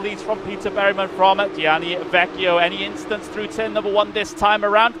Giassi that leads from Peter Berryman from Gianni Vecchio. Any instance through turn number 1 this time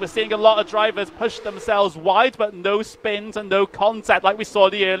around? We're seeing a lot of drivers push themselves wide, but no spins and no contact like we saw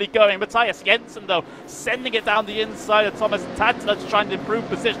the early going. Matthias Jensen, though, sending it down the inside of Thomas Tadler, trying to improve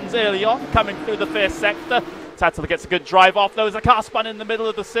positions early on, coming through the first sector. Tadler gets a good drive off. There was a car spun in the middle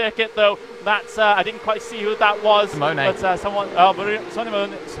of the circuit, though. That's I didn't quite see who that was. Simone. But Simone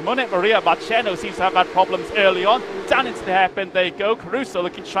Maria Marceno seems to have had problems early on. Down into the hairpin they go. Caruso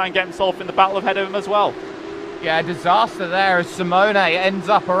looking to try and get himself in the battle ahead of him as well. Yeah, disaster there as Simone ends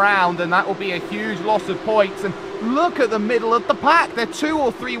up around, and that will be a huge loss of points. And look at the middle of the pack. They're 2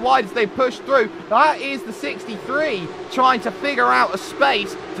 or 3 wide as they push through. That is the 63 trying to figure out a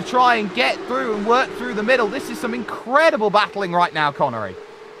space to try and get through and work through the middle. This is some incredible battling right now, Connery.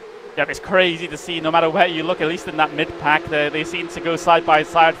 Yeah, it's crazy to see, no matter where you look, at least in that mid-pack, they seem to go side by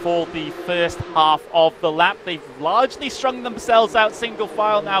side for the first half of the lap. They've largely strung themselves out single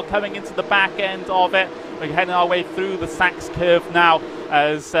file now, coming into the back end of it. We're heading our way through the Sachs curve now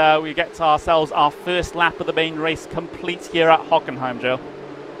as we get to ourselves our first lap of the main race complete here at Hockenheim, Joe.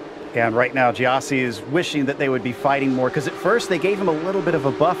 Yeah, and right now Giassi is wishing that they would be fighting more, because at first they gave him a little bit of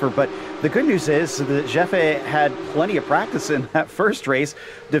a buffer, but the good news is that Jeffe had plenty of practice in that first race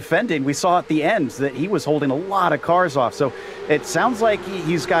defending. We saw at the end that he was holding a lot of cars off, so it sounds like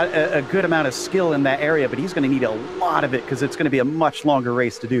he's got a good amount of skill in that area, but he's going to need a lot of it because it's going to be a much longer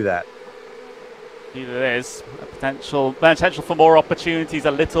race to do that. There is a potential for more opportunities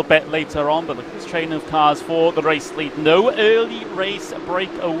a little bit later on, but look at this train of cars for the race lead. No early race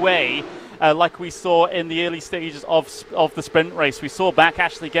breakaway like we saw in the early stages of the sprint race. We saw Back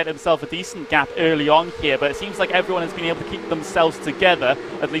actually get himself a decent gap early on here, but it seems like everyone has been able to keep themselves together,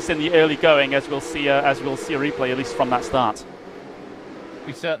 at least in the early going, as we'll see a replay, at least from that start.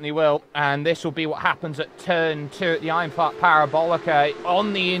 We certainly will, and this will be what happens at turn 2 at the Einfahrt Parabolica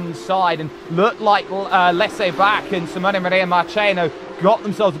on the inside, and looked like Lasse Back and Simone Maria Marceno got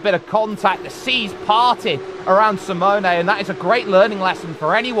themselves a bit of contact. The seas parted around Simone, and that is a great learning lesson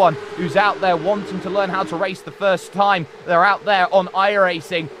for anyone who's out there wanting to learn how to race the first time they're out there on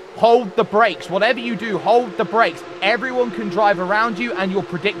iRacing. Hold the brakes. Whatever you do, hold the brakes. Everyone can drive around you and you're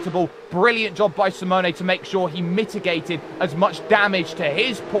predictable. Brilliant job by Simone to make sure he mitigated as much damage to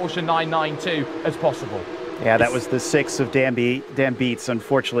his Porsche 992 as possible. Yeah, that was the 6 of Dan Beats,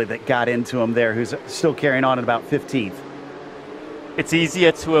 unfortunately, that got into him there, who's still carrying on at about 15th. It's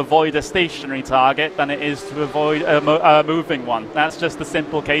easier to avoid a stationary target than it is to avoid a moving one. That's just the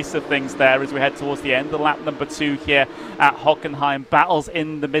simple case of things there as we head towards the end of lap number 2 here at Hockenheim. Battles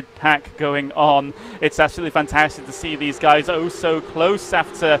in the mid-pack going on. It's absolutely fantastic to see these guys oh so close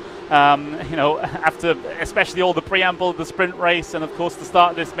after, after especially all the preamble of the sprint race and, of course, the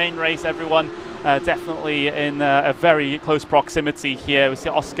start of this main race. Everyone definitely in a very close proximity here. We see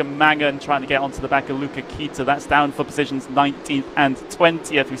Oscar Mangan trying to get onto the back of Luca Kita. That's down for positions 19th and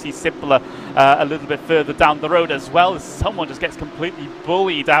 20th. We see Simpler a little bit further down the road as well. Someone just gets completely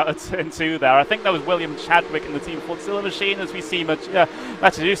bullied out of turn 2 there. I think that was William Chadwick in the Team Fortzilla machine, as we see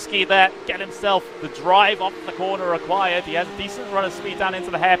Maciejewski there get himself the drive off the corner required. He has a decent run of speed down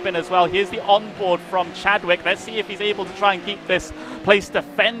into the hairpin as well. Here's the onboard from Chadwick. Let's see if he's able to try and keep this place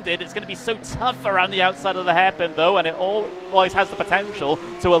defended. It's going to be so tough around the outside of the hairpin though, and it always has the potential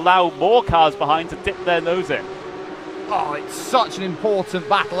to allow more cars behind to dip their nose in. Oh, it's such an important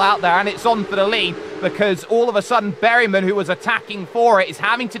battle out there, and it's on for the lead because all of a sudden Berryman, who was attacking for it, is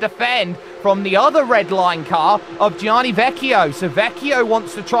having to defend from the other red line car of Gianni Vecchio. So Vecchio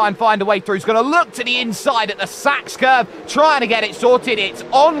wants to try and find a way through. He's going to look to the inside at the Sachs curve, trying to get it sorted. It's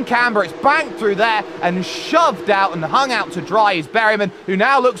on camber, it's banked through there and shoved out and hung out to dry is Berryman, who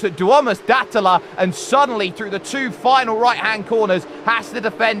now looks at Duomas Datala and suddenly through the 2 final right-hand corners has to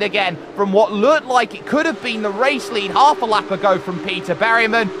defend again from what looked like it could have been the race lead half a lap ago from Peter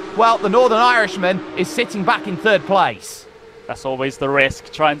Berryman. Well, the Northern Irishman is sitting back in 3rd place. That's always the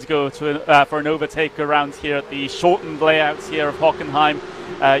risk, trying to go to for an overtake around here at the shortened layouts here of Hockenheim.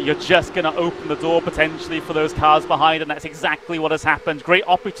 You're just going to open the door potentially for those cars behind, and that's exactly what has happened. Great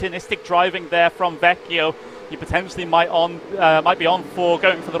opportunistic driving there from Vecchio. He potentially might be on for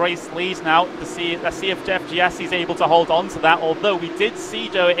going for the race lead now. Let's see if Jeff Giassi is able to hold on to that. Although we did see,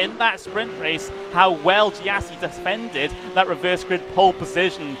 Joe, in that sprint race how well Giassi defended that reverse grid pole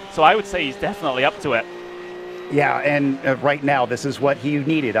position. So I would say he's definitely up to it. Yeah, and right now, this is what he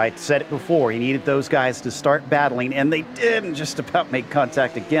needed. I said it before. He needed those guys to start battling, and they did, and just about make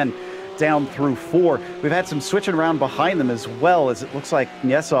contact again down through 4. We've had some switching around behind them as well, as it looks like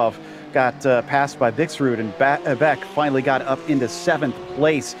Nesov got passed by Bixrud, and Beck finally got up into 7th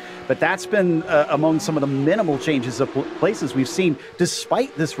place. But that's been among some of the minimal changes of places we've seen,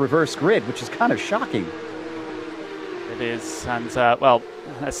 despite this reverse grid, which is kind of shocking. It is, and well,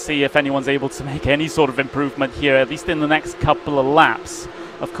 let's see if anyone's able to make any sort of improvement here, at least in the next couple of laps.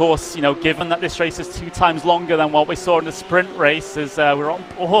 Of course, you know, given that this race is 2 times longer than what we saw in the sprint race, as we're on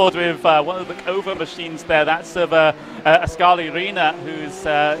board with one of the Cova machines there. That's of Ascali Rina, who's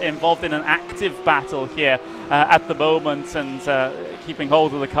involved in an active battle here at the moment, and keeping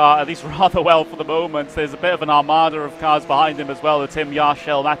hold of the car, at least rather well for the moment. There's a bit of an armada of cars behind him as well. Tim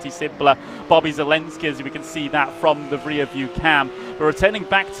Yarshell, Matti Sibla, Bobby Zelensky, as we can see that from the rear view cam. But returning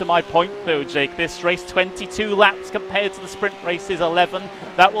back to my point though, Jake, this race 22 laps compared to the sprint race's 11.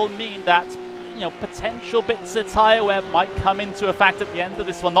 That will mean that, you know, potential bits of tyre wear might come into effect at the end of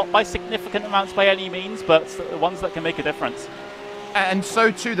this one. Not by significant amounts by any means, but the ones that can make a difference. And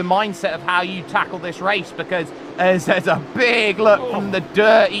so too the mindset of how you tackle this race, because as there's a big look from the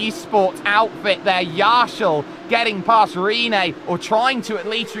Dirt Esports outfit there, Yarshall getting past Rene, or trying to at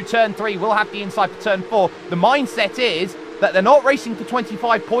least through turn 3, will have the inside for turn 4. The mindset is that they're not racing for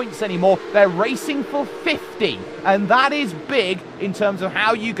 25 points anymore, they're racing for 50. And that is big in terms of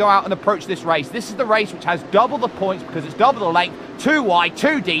how you go out and approach this race. This is the race which has double the points because it's double the length, 2 wide,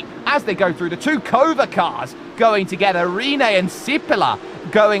 2 deep, as they go through the 2 Cova cars going together. Rene and Sipila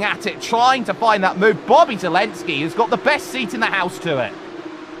going at it, trying to find that move. Bobby Zelensky has got the best seat in the house to it.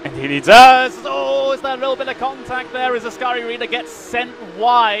 Indeed he does. Oh, is there a little bit of contact there as Ascari Rina gets sent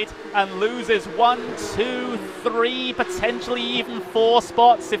wide and loses 1, 2, 3, potentially even 4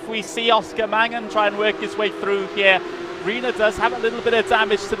 spots if we see Oscar Mangan try and work his way through here. Rina does have a little bit of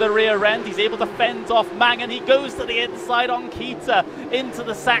damage to the rear end. He's able to fend off Mangan. He goes to the inside on Kita into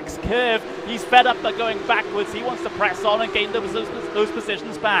the Sachs curve. He's fed up by going backwards. He wants to press on and gain those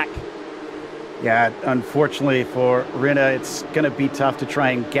positions back. Yeah, unfortunately for Rina, it's going to be tough to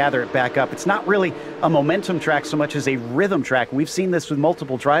try and gather it back up. It's not really a momentum track so much as a rhythm track. We've seen this with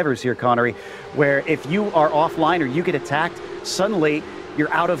multiple drivers here, Connery, where if you are offline or you get attacked, suddenly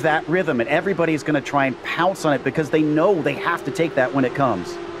you're out of that rhythm, and everybody's going to try and pounce on it because they know they have to take that when it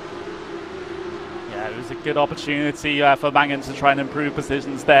comes. Yeah, it was a good opportunity for Mangan to try and improve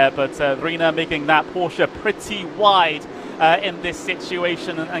positions there, but Rina making that Porsche pretty wide in this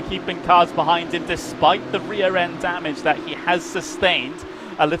situation and keeping cars behind him despite the rear end damage that he has sustained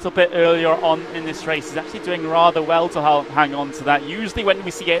a little bit earlier on in this race. He's actually doing rather well to hang on to that. Usually when we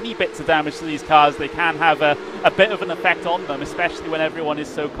see any bits of damage to these cars, they can have a bit of an effect on them, especially when everyone is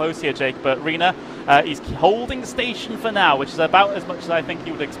so close here, Jake. But Rina, he's holding station for now, which is about as much as I think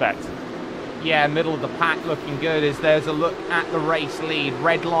you would expect. Yeah, middle of the pack looking good as there's a look at the race lead.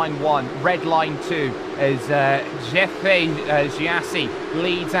 Red line 1, red line 2 as Giassi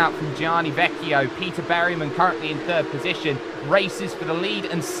leads out from Gianni Vecchio. Peter Berryman currently in 3rd position. races for the lead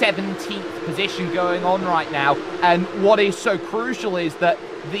and 17th position going on right now. And what is so crucial is that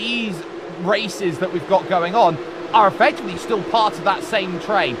these races that we've got going on are effectively still part of that same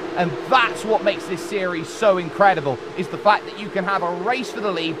train, and that's what makes this series so incredible, is the fact that you can have a race for the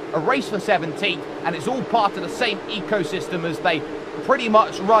lead, a race for 17th, and it's all part of the same ecosystem as they pretty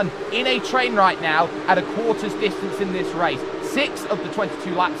much run in a train right now at a quarter's distance in this race. 6 of the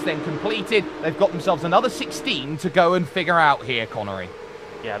 22 laps then completed. They've got themselves another 16 to go and figure out here, Connery.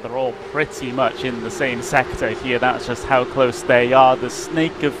 Yeah, they're all pretty much in the same sector here. That's just how close they are. The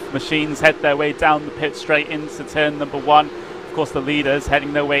snake of machines head their way down the pit straight into turn number 1. Of course, the leaders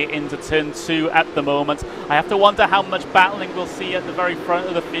heading their way into turn 2 at the moment. I have to wonder how much battling we'll see at the very front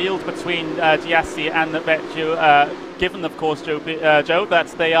of the field between Giassi and Vecchio, given, of course, Joe, that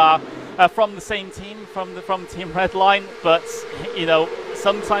they are from the same team, from Team Redline. But, you know,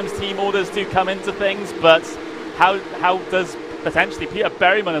 sometimes team orders do come into things, but how does potentially Peter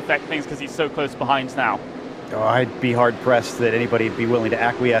Berryman affect things because he's so close behind now? Oh, I'd be hard-pressed that anybody would be willing to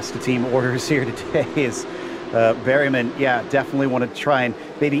acquiesce to team orders here today. Is Berryman, yeah, definitely want to try and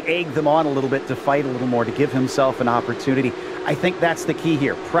maybe egg them on a little bit to fight a little more, to give himself an opportunity. I think that's the key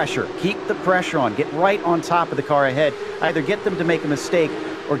here. Pressure. Keep the pressure on. Get right on top of the car ahead. Either get them to make a mistake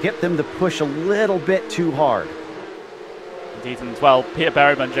or get them to push a little bit too hard. Indeed, and well, Peter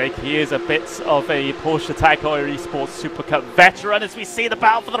Berryman, Jake, he is a bit of a Porsche Tag Heuer Esports Super Cup veteran as we see the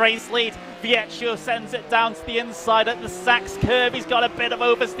battle for the race lead. Vecchio sends it down to the inside at the Sachs curve. He's got a bit of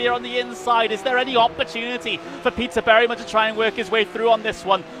oversteer on the inside. Is there any opportunity for Peter Berryman to try and work his way through on this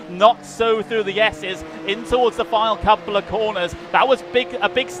one? Not so through the S's, in towards the final couple of corners. That was a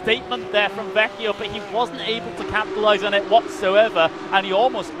big statement there from Vecchio, but he wasn't able to capitalize on it whatsoever, and he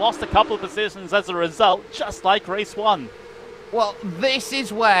almost lost a couple of positions as a result, just like race 1. Well, this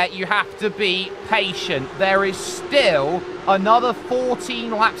is where you have to be patient. There is still another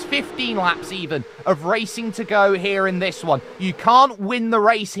 14 laps, 15 laps even, of racing to go here in this one. You can't win the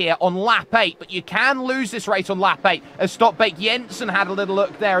race here on lap 8, but you can lose this race on lap 8, as Stockbake Jensen had a little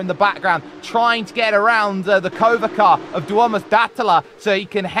look there in the background, trying to get around the Kova car of Duomas Datala so he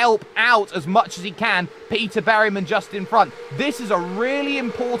can help out as much as he can. Peter Berryman just in front. This is a really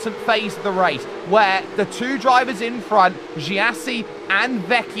important phase of the race where the two drivers in front, Giassi and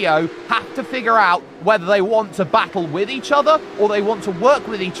Vecchio, have to figure out whether they want to battle with each other or they want to work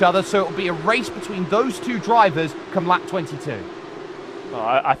with each other, so it'll be a race between those two drivers come lap 22. Well,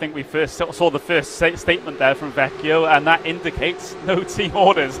 I think we first saw the first statement there from Vecchio, and that indicates no team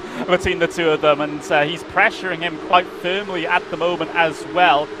orders between the two of them, and he's pressuring him quite firmly at the moment as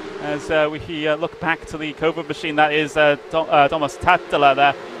well. As we look back to the Kova machine, that is Thomas Tattala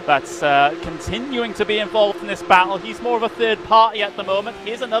there, that's continuing to be involved in this battle. He's more of a third party at the moment.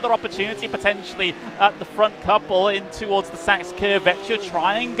 Here's another opportunity potentially at the front couple in towards the Sachs curve. Vecchio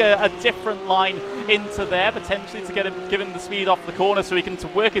trying a different line into there, potentially to give him the speed off the corner so he can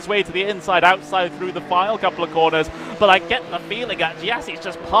work his way to the inside, outside through the final couple of corners. But I get the feeling that Giassi's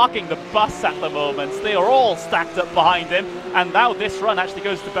just parking the bus at the moment. They are all stacked up behind him, and now this run actually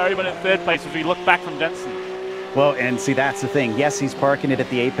goes to Berryman in third place as we look back from Jensen. Well, and see, that's the thing. Yes, he's parking it at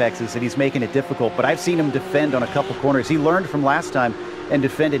the apexes and he's making it difficult, but I've seen him defend on a couple corners. He learned from last time and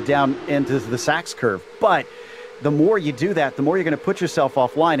defended down into the Sachs curve. But the more you do that, the more you're going to put yourself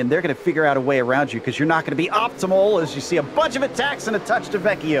offline, and they're going to figure out a way around you because you're not going to be optimal as you see a bunch of attacks and a touch to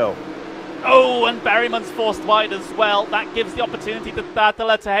Vecchio. Oh, and Berryman's forced wide as well. That gives the opportunity to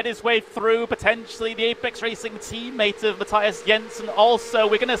Datala to head his way through, potentially the Apex Racing teammate of Matthias Jensen also.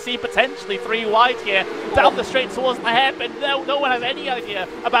 We're going to see potentially 3 wide here, down the straight towards the hairpin. No one has any idea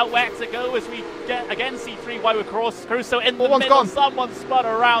about where to go as we again see 3 wide with Crusoe in the middle. Gone. Someone spun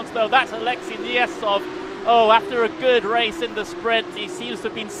around though. That's Alexei Niesov. Oh, after a good race in the sprint, he seems to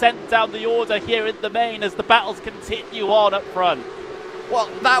have been sent down the order here in the main as the battles continue on up front. Well,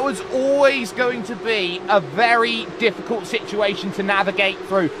 that was always going to be a very difficult situation to navigate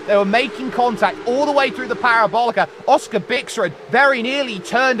through. They were making contact all the way through the Parabolica. Oscar Bixrud very nearly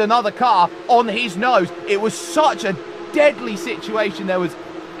turned another car on his nose. It was such a deadly situation. There was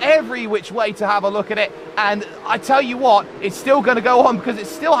every which way to have a look at it, and I tell you what, it's still going to go on because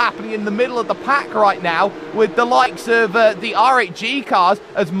it's still happening in the middle of the pack right now with the likes of the R8G cars,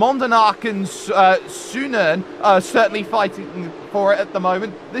 as Mondenak and Sunern are certainly fighting for it at the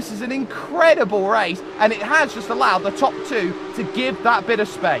moment. This is an incredible race, and it has just allowed the top 2 to give that bit of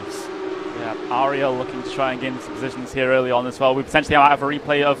space. Yeah, Ariel looking to try and gain some positions here early on as well. We potentially might have a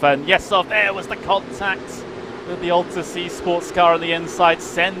replay of Yesov. There was the contact with the Alta C sports car on the inside,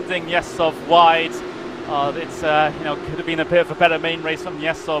 sending Yesov wide. It's could have been a bit of a better main race from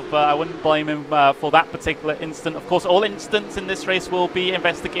Yesov, but I wouldn't blame him for that particular instant. Of course, all incidents in this race will be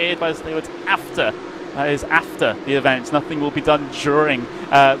investigated by the stewards after the event. Nothing will be done during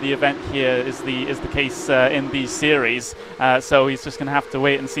the event here is the case in these series. So he's just going to have to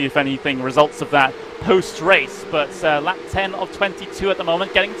wait and see if anything results of that post-race. But lap 10 of 22 at the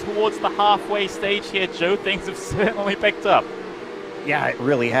moment, getting towards the halfway stage here, Joe. Things have certainly picked up. Yeah, it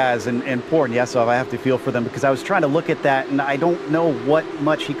really has, and poor Yesov, I have to feel for them, because I was trying to look at that, and I don't know what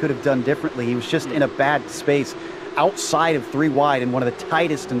much he could have done differently. He was just in a bad space outside of 3 wide in one of the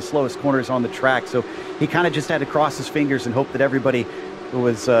tightest and slowest corners on the track, so he kind of just had to cross his fingers and hope that everybody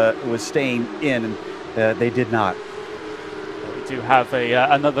was staying in, and they did not. We do have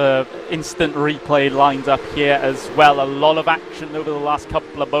another instant replay lined up here as well. A lot of action over the last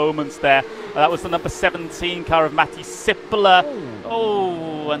couple of moments there. That was the number 17 car of Matti Sippola.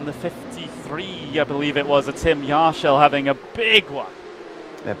 Oh, and the 53, I believe it was, a Tim Yarshall having a big one.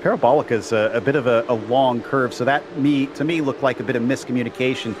 Yeah, Parabolica is a bit of a long curve, so that to me looked like a bit of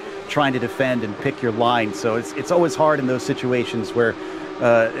miscommunication trying to defend and pick your line. So it's always hard in those situations where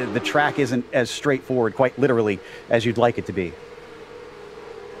the track isn't as straightforward, quite literally, as you'd like it to be.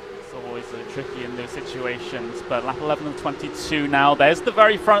 Tricky in those situations, but lap 11 of 22 now. There's the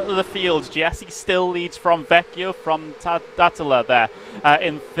very front of the field. Giassi still leads from Vecchio, from Datala there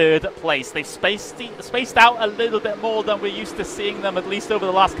in 3rd place. They've spaced out a little bit more than we're used to seeing them, at least over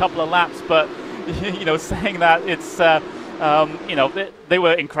the last couple of laps, but saying that, it's they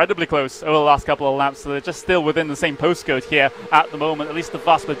were incredibly close over the last couple of laps, so they're just still within the same postcode here at the moment, at least the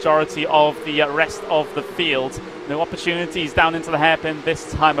vast majority of the rest of the field. No opportunities down into the hairpin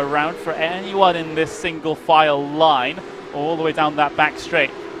this time around for anyone in this single file line, all the way down that back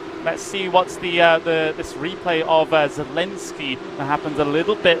straight. Let's see what's this replay of Zelensky that happened a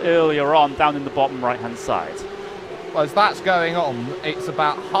little bit earlier on down in the bottom right-hand side. Well, as that's going on, it's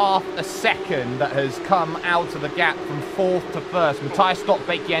about half a second that has come out of the gap from 4th to 1st. Matthias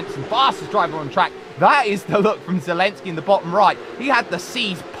Stockbeck Jensen, fastest driver on track. That is the look from Zelensky in the bottom right. He had the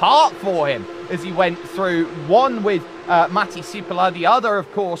seas part for him as he went through, one with Matti Sippola, the other,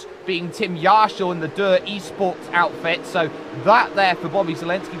 of course, being Tim Yarshall in the Dirt Esports outfit. So that there for Bobby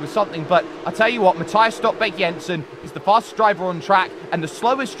Zelensky was something. But I tell you what, Matthias Stockbeck Jensen is the fastest driver on track, and the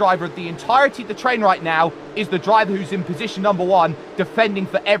slowest driver of the entirety of the train right now is the driver who's in position number 1, defending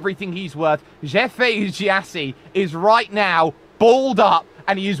for everything he's worth. Jefe Giassi is right now balled up,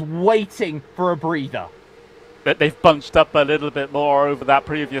 and he is waiting for a breather. But they've bunched up a little bit more over that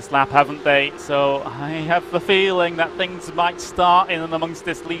previous lap, haven't they? So I have the feeling that things might start in and amongst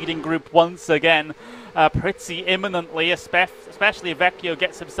this leading group once again pretty imminently, especially if Vecchio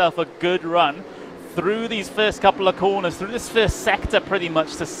gets himself a good run through these first couple of corners, through this first sector pretty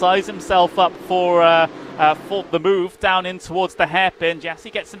much, to size himself up for the move down in towards the hairpin.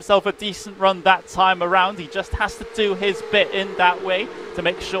 Giassi gets himself a decent run that time around. He just has to do his bit in that way to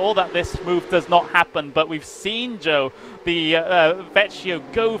make sure that this move does not happen. But we've seen, Joe, the Vecchio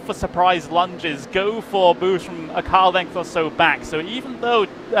go for surprise lunges, go for moves from a car length or so back. So even though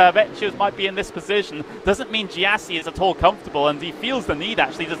Vecchio might be in this position, doesn't mean Giassi is at all comfortable, and he feels the need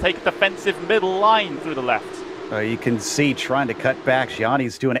actually to take a defensive middle line through the left. You can see trying to cut back.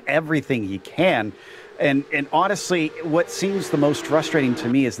 Gianni's doing everything he can. And honestly, what seems the most frustrating to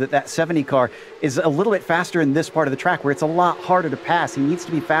me is that 70 car is a little bit faster in this part of the track where it's a lot harder to pass. He needs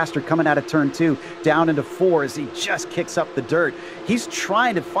to be faster coming out of turn 2 down into 4 as he just kicks up the dirt. He's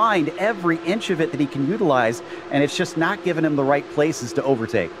trying to find every inch of it that he can utilize, and it's just not giving him the right places to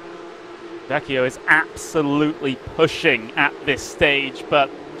overtake. Vecchio is absolutely pushing at this stage, but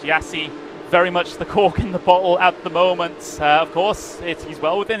Giassi very much the cork in the bottle at the moment. Of course, he's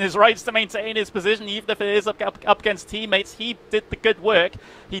well within his rights to maintain his position, even if it is up against teammates. He did the good work.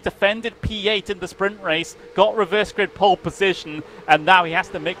 He defended P8 in the sprint race, got reverse grid pole position, and now he has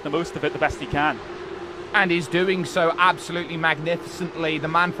to make the most of it the best he can. And is doing so absolutely magnificently. The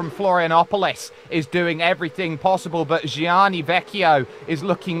man from Florianopolis is doing everything possible, but Gianni Vecchio is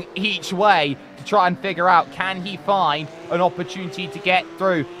looking each way to try and figure out, can he find an opportunity to get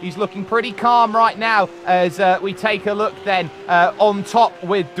through. He's looking pretty calm right now as we take a look then on top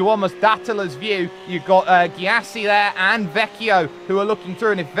with Duomas Datala's view. You've got Giassi there and Vecchio who are looking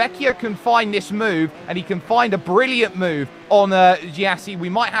through, and if Vecchio can find this move, and he can find a brilliant move on Giassi, we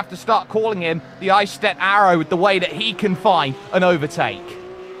might have to start calling him the Eistedt Arrow with the way that he can find an overtake.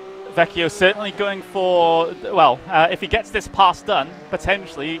 Vecchio certainly going for, well, if he gets this pass done,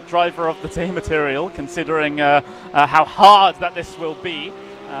 potentially driver of the day material, considering how hard that this will be.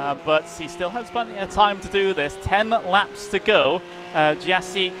 but he still has plenty of time to do this. 10 laps to go.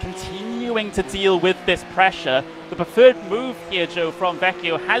 Giassi continuing to deal with this pressure. The preferred move here, Joe, from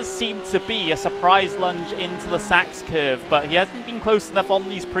Vecchio has seemed to be a surprise lunge into the Sachs curve, but he hasn't been close enough on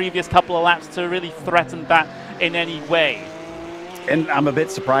these previous couple of laps to really threaten that in any way. And I'm a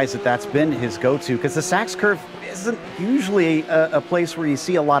bit surprised that that's been his go-to, because the Sachs curve isn't usually a place where you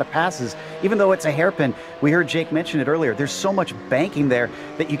see a lot of passes, even though it's a hairpin. We heard Jake mention it earlier. There's so much banking there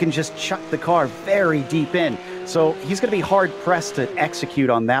that you can just chuck the car very deep in. So he's going to be hard-pressed to execute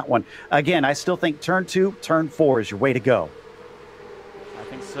on that one. Again, I still think turn 2, turn 4 is your way to go. I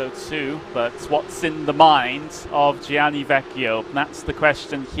think so too, but what's in the mind of Gianni Vecchio? That's the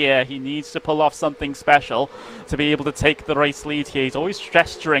question here. He needs to pull off something special to be able to take the race lead here. He's always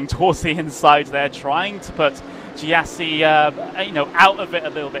gesturing towards the inside there, trying to put Giassi out of it a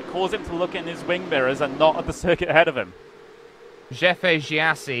little bit, cause him to look in his wing mirrors and not at the circuit ahead of him. Jefe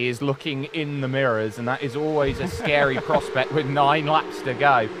Giassi is looking in the mirrors, and that is always a scary prospect with 9 laps to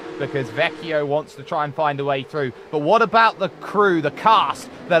go, because Vecchio wants to try and find a way through. But what about the crew, the cast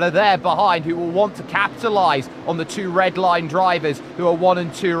that are there behind, who will want to capitalise on the 2 red line drivers who are 1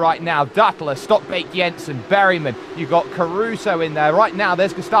 and 2 right now? Duttler, Stockbake Jensen, Berryman. You've got Caruso in there. Right now,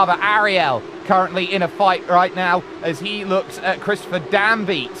 there's Gustavo Ariel currently in a fight right now as he looks at Christopher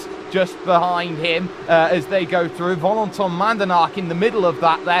Dambeats just behind him as they go through. Valentin Mandanark in the middle of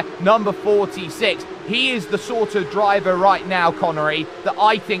that there, number 46. He is the sort of driver right now, Connery, that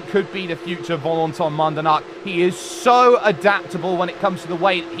I think could be the future Valentin Mandanark. He is so adaptable when it comes to the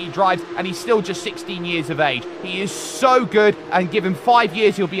way that he drives, and he's still just 16 years of age. He is so good, and give him 5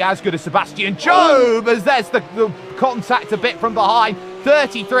 years, he'll be as good as Sebastian Job, as there's the contact a bit from behind.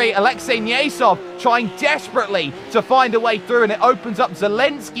 33, Alexei Nyesov trying desperately to find a way through, and it opens up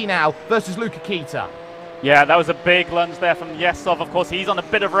Zelensky now versus Luka Kita. Yeah, that was a big lunge there from Nyesov. Of course, he's on a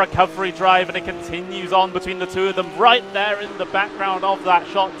bit of a recovery drive, and it continues on between the two of them. Right there in the background of that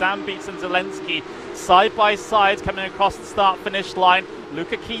shot, Dambeats and Zelensky side by side coming across the start-finish line.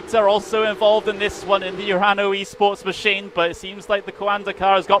 Luka Kita also involved in this one in the Urano Esports machine, but it seems like the Coanda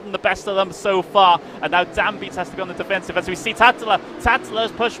car has gotten the best of them so far, and now Dambeats has to be on the defensive as we see Tattler.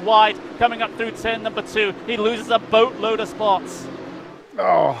 Tattler's pushed wide, coming up through turn number 2. He loses a boatload of spots.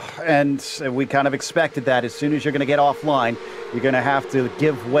 Oh, and we kind of expected that. As soon as you're going to get offline, you're going to have to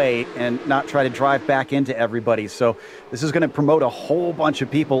give way and not try to drive back into everybody. So this is going to promote a whole bunch of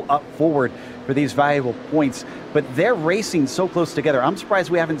people up forward for these valuable points. But they're racing so close together. I'm surprised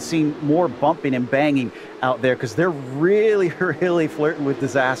we haven't seen more bumping and banging out there, because they're really, really flirting with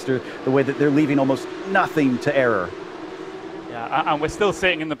disaster the way that they're leaving almost nothing to error. Yeah, and we're still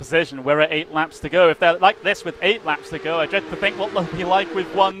sitting in the position. We're at 8 laps to go. If they're like this with 8 laps to go, I dread to think what they'll be like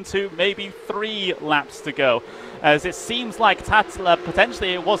with 1, 2, maybe 3 laps to go. As it seems like Tattler,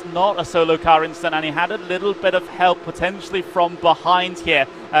 potentially it was not a solo car incident, and he had a little bit of help potentially from behind here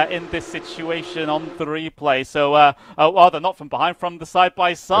in this situation on the replay. So, rather not from behind, from the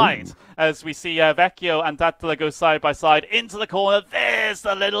side-by-side. As we see Vecchio and Tattler go side-by-side into the corner. There's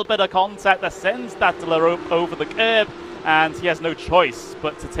a little bit of contact that sends Tattler over the curb, and he has no choice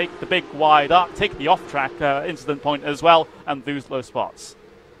but to take the big wide arc, take the off-track incident point as well, and lose low spots.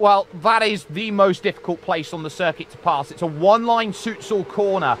 Well, that is the most difficult place on the circuit to pass. It's a one-line Suitsal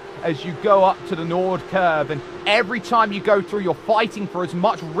corner as you go up to the Nord curve, and every time you go through, you're fighting for as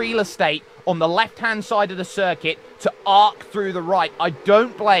much real estate on the left-hand side of the circuit to arc through the right. I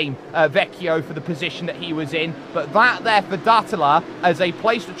don't blame Vecchio for the position that he was in, but that there for Dattila as a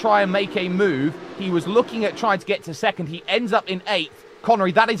place to try and make a move. He was looking at trying to get to second. He ends up in 8th.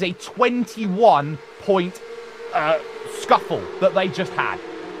 Connery, that is a 21-point scuffle that they just had.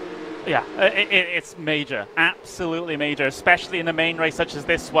 Yeah, it's major, absolutely major, especially in a main race such as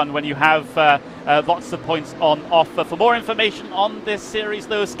this one when you have lots of points on offer. For more information on this series,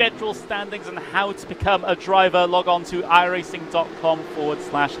 though, schedule standings and how to become a driver, log on to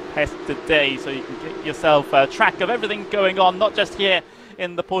iracing.com/pest today so you can get yourself track of everything going on, not just here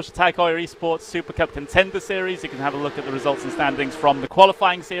in the Porsche Tag Heuer Esports Supercup Contender Series. You can have a look at the results and standings from the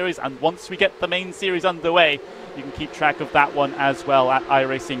qualifying series, and once we get the main series underway, you can keep track of that one as well at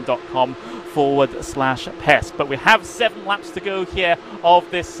iracing.com/pest. But we have 7 laps to go here of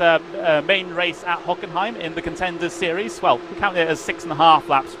this main race at Hockenheim in the Contender Series. Well, we count it as 6.5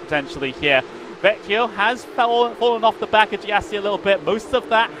 laps potentially here. Vecchio has fallen off the back of Giassi a little bit. Most of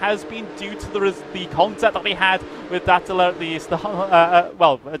that has been due to the contact that we had with Dattila at the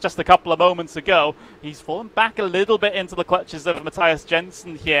just a couple of moments ago. He's fallen back a little bit into the clutches of Matthias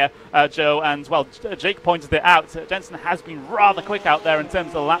Jensen here, Joe, and, well, Jake pointed it out. Jensen has been rather quick out there in terms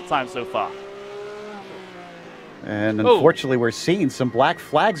of the lap time so far. And unfortunately, we're seeing some black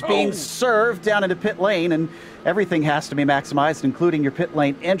flags being served down into pit lane, and everything has to be maximized, including your pit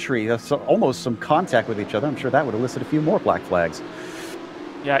lane entry. That's almost some contact with each other. I'm sure that would elicit a few more black flags.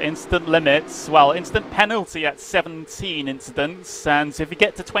 Yeah, instant limits. Well, instant penalty at 17 incidents, and if you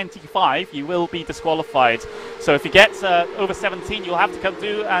get to 25, you will be disqualified. So if you get over 17, you'll have to come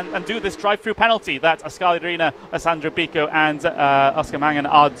do this drive-through penalty that Ascalirina, Sandro Bico, and Oscar Mangan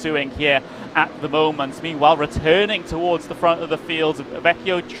are doing here at the moment. Meanwhile, returning towards the front of the field,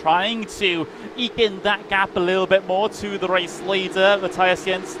 Vecchio trying to eke in that gap a little bit more to the race leader, Matthias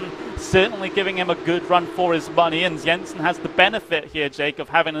Jensen, certainly giving him a good run for his money, and Jensen has the benefit here, Jake, of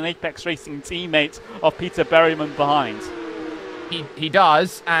having an Apex Racing teammate of Peter Berryman behind. He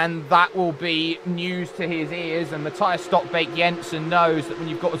does, and that will be news to his ears, and Matthias Stockbake Jensen knows that when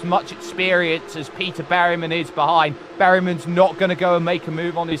you've got as much experience as Peter Berryman is behind, Berryman's not going to go and make a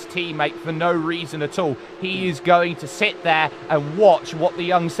move on his teammate for no reason at all. He is going to sit there and watch what the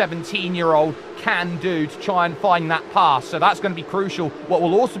young 17-year-old can do to try and find that pass. So that's going to be crucial. What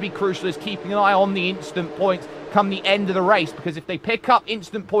will also be crucial is keeping an eye on the instant points come the end of the race, because if they pick up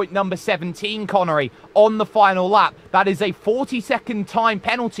instant point number 17, Connery, on the final lap, that is a 40-second time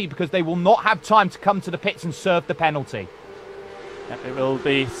penalty, because they will not have time to come to the pits and serve the penalty. Yep, it will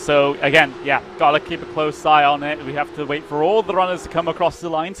be. So again, yeah, gotta keep a close eye on it. We have to wait for all the runners to come across the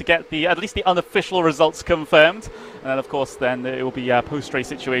line to get at least the unofficial results confirmed. And then, of course, then it will be a post-race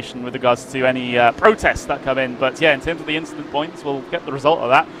situation with regards to any protests that come in. But yeah, in terms of the instant points, we'll get the result of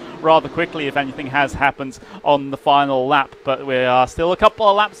that rather quickly if anything has happened on the final lap. But we are still a couple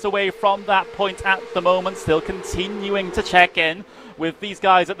of laps away from that point at the moment, still continuing to check in with these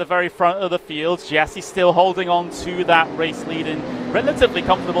guys at the very front of the field. Jesse still holding on to that race lead in relatively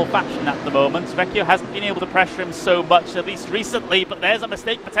comfortable fashion at the moment. Vecchio hasn't been able to pressure him so much, at least recently, but there's a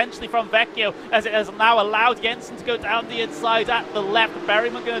mistake potentially from Vecchio, as it has now allowed Jensen to go down the inside at the left.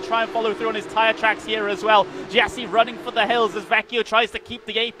 Berryman going to try and follow through on his tyre tracks here as well. Jesse running for the hills as Vecchio tries to keep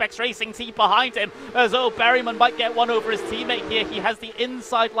the Apex Racing team behind him, as Berryman might get one over his teammate here. He has the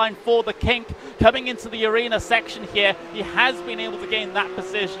inside line for the kink coming into the arena section here. He has been able to gain that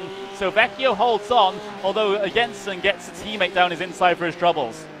position, so Vecchio holds on, although Jensen gets a teammate down his inside for his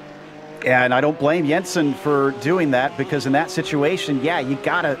troubles. Yeah, and I don't blame Jensen for doing that, because in that situation, yeah, you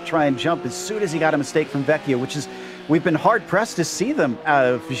gotta try and jump as soon as he got a mistake from Vecchio, which is, we've been hard-pressed to see them out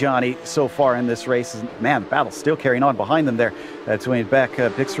of Gianni so far in this race. And man, the battle's still carrying on behind them there between Beck,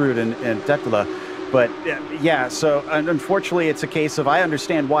 Pixrud, and Tekla. But yeah, so unfortunately, it's a case of, I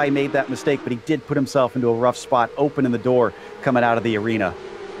understand why he made that mistake, but he did put himself into a rough spot, opening the door coming out of the arena.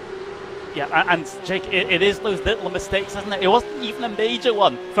 Yeah, and Jake, it is those little mistakes, isn't it? It wasn't even a major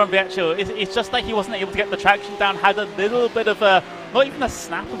one from Vecchio. It's just like he wasn't able to get the traction down, had a little bit of a, not even a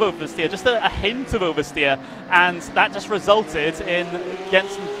snap of oversteer, just a hint of oversteer, and that just resulted in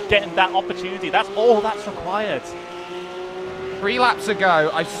Jensen getting that opportunity. That's all that's required. 3 laps ago,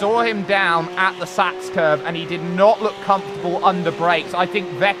 I saw him down at the Sats curve, and he did not look comfortable under brakes. I think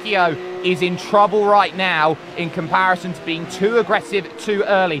Vecchio is in trouble right now in comparison to being too aggressive too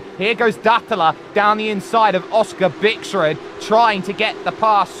early. Here goes Datala down the inside of Oscar Bixrud, trying to get the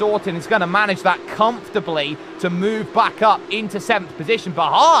pass sorted. He's going to manage that comfortably to move back up into 7th position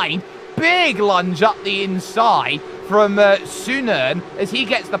behind. Big lunge up the inside from Sunern as he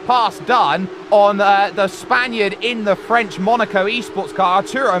gets the pass done on the Spaniard in the French Monaco Esports car.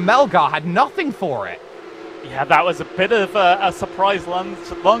 Arturo Melgar had nothing for it. Yeah, that was a bit of a surprise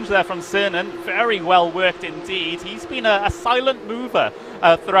lunge there from Cernan. Very well worked indeed. He's been a silent mover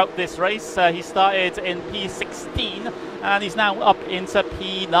throughout this race. He started in P16 and he's now up into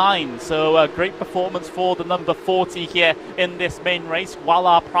P9. So a great performance for the number 40 here in this main race. While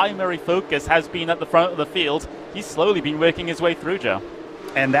our primary focus has been at the front of the field, he's slowly been working his way through, Joe.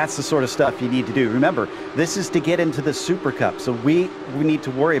 And that's the sort of stuff you need to do. Remember, this is to get into the Super Cup. So we need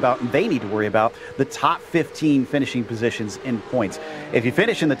to worry about, and they need to worry about, the top 15 finishing positions in points. If you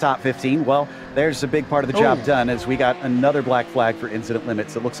finish in the top 15, well, there's a big part of the job done, as we got another black flag for incident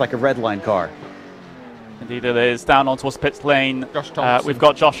limits. It looks like a red line car. Indeed it is. Down on towards pit lane. We've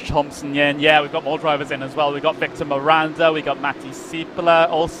got Josh Thompson in. Yeah, we've got more drivers in as well. We've got Victor Miranda. We've got Matti Siepela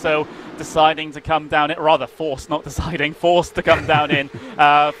also deciding to come down, forced to come down in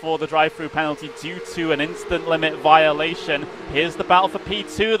for the drive-through penalty due to an instant limit violation. Here's the battle for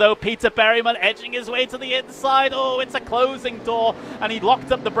P2 though. Peter Berryman edging his way to the inside. Oh, it's a closing door, and he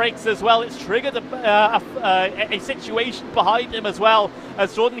locked up the brakes as well. It's triggered a situation behind him as well,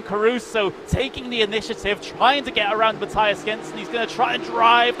 as Jordan Caruso taking the initiative, trying to get around Matthias Jensen. He's going to try and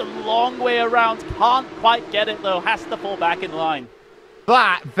drive the long way around. Can't quite get it though, has to fall back in line.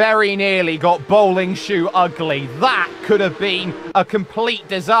 That very nearly got bowling shoe ugly. That could have been a complete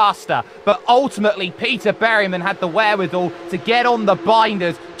disaster. But ultimately, Peter Berryman had the wherewithal to get on the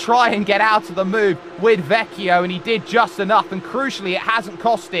binders, try and get out of the move with Vecchio, and he did just enough. And crucially, it hasn't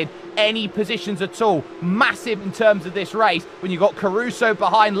costed any positions at all. Massive in terms of this race. When you got Caruso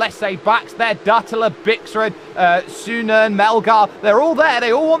behind, Laissez backs there, Duttler, Bixrud, Sunan, Melgar, they're all there.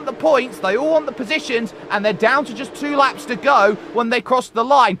 They all want the points, they all want the positions, and they're down to just 2 laps to go when they cross the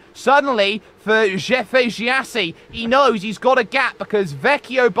line. Suddenly, for Jefe Giassi, he knows he's got a gap because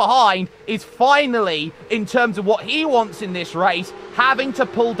Vecchio behind is finally, in terms of what he wants in this race, having to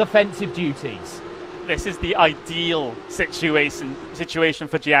pull defensive duties. This is the ideal situation for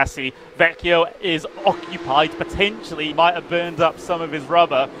Giassi. Vecchio is occupied, potentially might have burned up some of his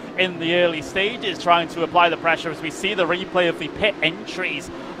rubber in the early stages, trying to apply the pressure as we see the replay of the pit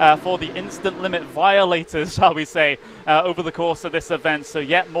entries for the instant limit violators, shall we say, over the course of this event. So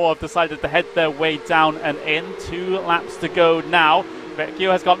yet more have decided to head their way down and in. 2 laps to go now.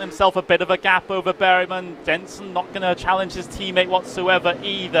 Vecchio has gotten himself a bit of a gap over Berryman. Jensen not going to challenge his teammate whatsoever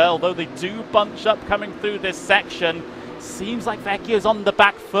either, although they do bunch up coming through this section. Seems like Vecchio's on the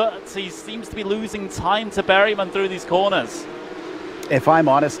back foot. He seems to be losing time to Berryman through these corners. If I'm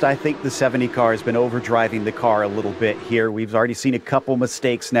honest, I think the 70 car has been overdriving the car a little bit here. We've already seen a couple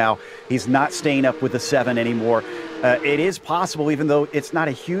mistakes now. He's not staying up with the 7 anymore. It is possible, even though it's not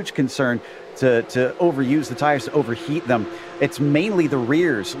a huge concern, to overuse the tires, to overheat them. It's mainly the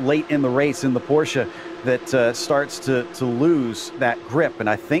rears late in the race in the Porsche that starts to lose that grip, and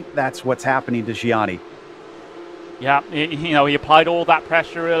I think that's what's happening to Gianni. Yeah, he applied all that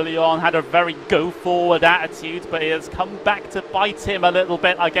pressure early on, had a very go-forward attitude, but it has come back to bite him a little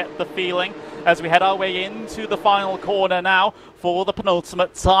bit, I get the feeling, as we head our way into the final corner now for the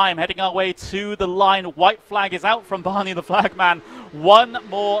penultimate time. Heading our way to the line. White flag is out from Barney the Flagman. 1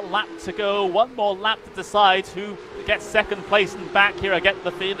 more lap to go, 1 more lap to decide who gets second place and back here. I get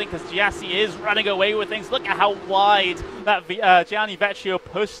the feeling because Giassi is running away with things. Look at how wide that Gianni Vecchio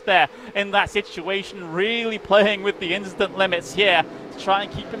pushed there in that situation, really playing with the instant limits here to try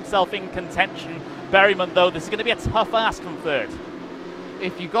and keep himself in contention. Berryman, though, this is going to be a tough ask from third.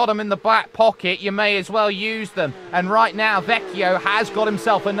 If you got them in the back pocket, you may as well use them. And right now, Vecchio has got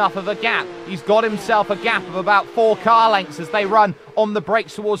himself enough of a gap. He's got himself a gap of about 4 car lengths as they run on the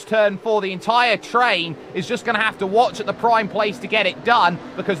brakes towards turn 4. The entire train is just going to have to watch at the prime place to get it done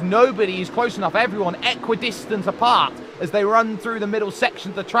because nobody is close enough. Everyone equidistant apart as they run through the middle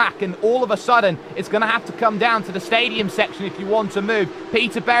section of the track, and all of a sudden it's going to have to come down to the stadium section if you want to move.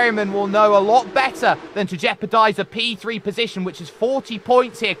 Peter Berryman will know a lot better than to jeopardise a P3 position, which is 40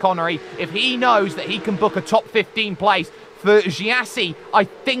 points here, Connery, if he knows that he can book a top 15 place. For Giassi, I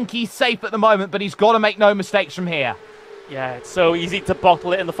think he's safe at the moment, but he's got to make no mistakes from here. Yeah, it's so easy to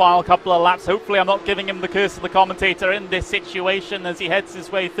bottle it in the final couple of laps. Hopefully I'm not giving him the curse of the commentator in this situation as he heads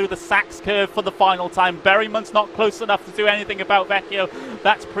his way through the Sachs curve for the final time. Berryman's not close enough to do anything about Vecchio.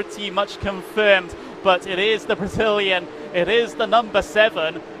 That's pretty much confirmed. But it is the Brazilian, it is the number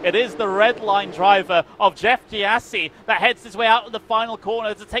 7, it is the red line driver of Jeff Giassi that heads his way out of the final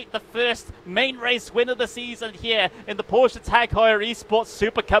corner to take the first main race win of the season here in the Porsche Tag Heuer Esports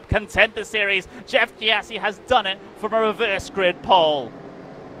Super Cup Contender Series. Jeff Giassi has done it from a reverse grid pole.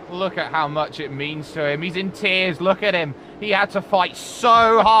 Look at how much it means to him. He's in tears. Look at him. He had to fight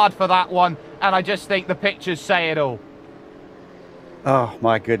so hard for that one, and I just think the pictures say it all. Oh,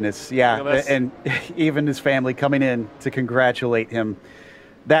 my goodness. Yeah, and even his family coming in to congratulate him.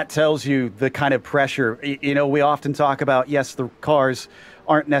 That tells you the kind of pressure. You know, we often talk about, yes, the cars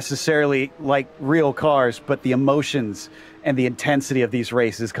aren't necessarily like real cars, but the emotions and the intensity of these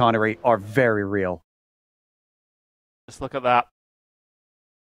races, Connery, are very real. Just look at that.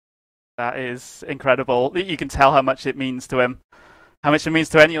 That is incredible. You can tell how much it means to him. How much it means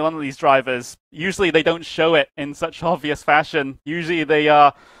to any one of these drivers. Usually they don't show it in such obvious fashion. Usually they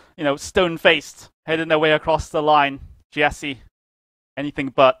are, you know, stone-faced, heading their way across the line. Giassi,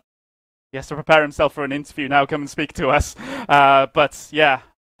 anything but. He has to prepare himself for an interview now, come and speak to us. But yeah,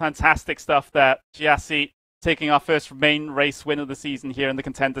 fantastic stuff there. Giassi taking our first main race win of the season here in the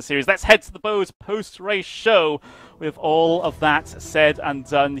Contender Series. Let's head to the Bose post-race show with all of that said and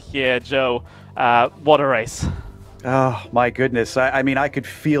done here, Joe. What a race. Oh, my goodness. I mean, I could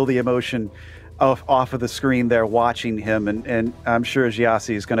feel the emotion off of the screen there watching him, and I'm sure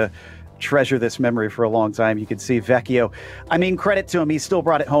Giassi is going to treasure this memory for a long time. You could see Vecchio. I mean, credit to him. He still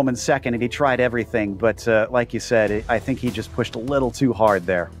brought it home in second, and he tried everything. But like you said, I think he just pushed a little too hard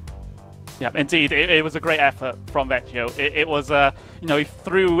there. Yeah, indeed. It was a great effort from Vecchio. It was, you know, he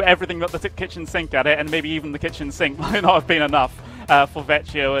threw everything at the kitchen sink at it, and maybe even the kitchen sink might not have been enough. for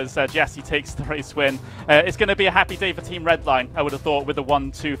Vecchio as Jesse takes the race win. It's going to be a happy day for Team Redline, I would have thought, with the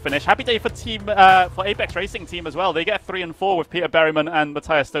 1-2 finish. Happy day for for Apex Racing team as well. They get 3 and 4 with Peter Berryman and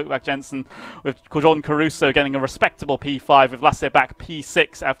Matthias Stokebach Jensen, with Jordan Caruso getting a respectable P5, with Lasse back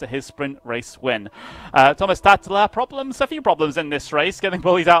P6 after his sprint race win. Thomas Tatler, a few problems in this race, getting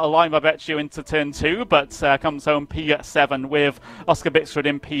bullied out of line by Vecchio into turn 2, but comes home P7 with Oscar Bixford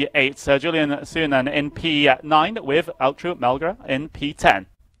in P8, Julian Sunan in P9 with Altru Melgra in P10.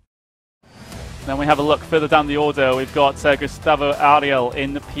 Then we have a look further down the order. We've got Gustavo Ariel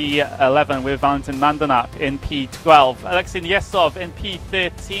in P11 with Valentin Mandanak in P12. Alexei Niesov in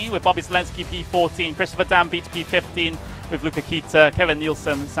P13 with Bobby Zelensky P14. Christopher Dambeat P15 with Luka Kita, Kevin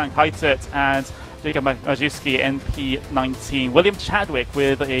Nielsen, Sang Heitert, and Jacob Majewski in P19. William Chadwick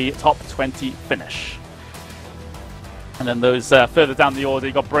with a top 20 finish. And then those further down the order,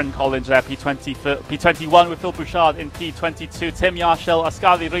 you've got Bryn Collins there, P21 with Phil Bouchard in P22. Tim Yarshall,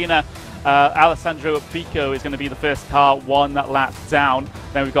 Ascari Rina, Alessandro Pico is going to be the first car 1 lap down.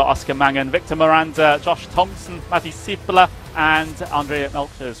 Then we've got Oscar Mangan, Victor Miranda, Josh Thompson, Matti Sipala, and Andre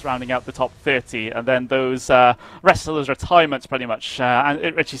Melchers rounding out the top 30. And then those rest of those retirements pretty much.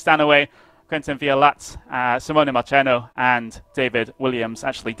 And Richie Stanaway, Quentin Vialat, Simone Marceno, and David Williams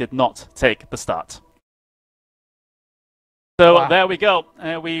actually did not take the start. So wow. There we go.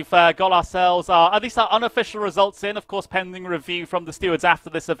 We've got ourselves at least our unofficial results in, of course, pending review from the stewards after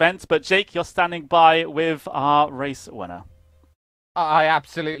this event. But Jake, you're standing by with our race winner. I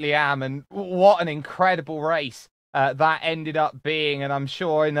absolutely am, and what an incredible race that ended up being. And I'm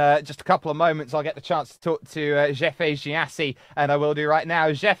sure in just a couple of moments I'll get the chance to talk to Jefe Giassi, and I will do right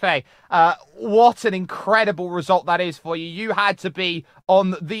now. Jefe, what an incredible result that is for you. You had to be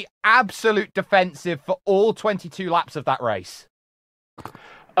on the absolute defensive for all 22 laps of that race.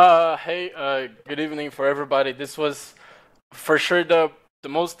 Hey, good evening for everybody. This was for sure the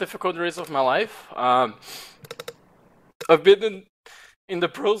most difficult race of my life. I've been in the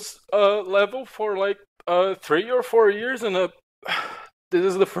pros level for like 3 or 4 years, and this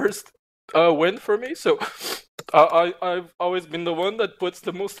is the first win for me. So I've always been the one that puts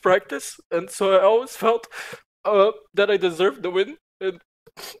the most practice, and so I always felt that I deserved the win. And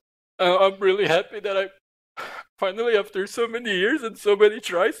I'm really happy that I finally, after so many years and so many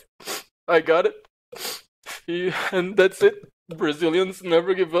tries, I got it. And that's it. Brazilians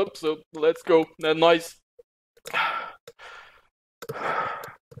never give up, so let's go. Nice.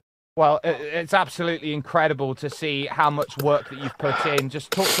 Well, it's absolutely incredible to see how much work that you've put in. Just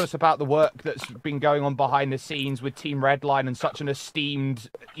talk to us about the work that's been going on behind the scenes with Team Redline and such an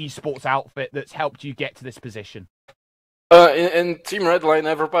esteemed esports outfit that's helped you get to this position. In Team Redline,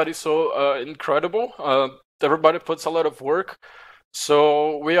 everybody's so incredible. Everybody puts a lot of work.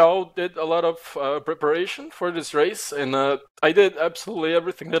 So we all did a lot of preparation for this race, and I did absolutely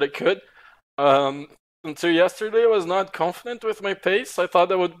everything that I could. Until yesterday, I was not confident with my pace. I thought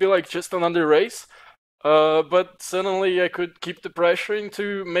that would be like just another race. But suddenly I could keep the pressure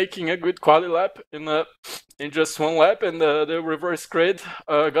into making a good quali lap in just 1 lap, and the reverse grid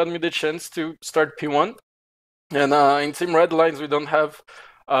got me the chance to start P1. And in Team Redlines, we don't have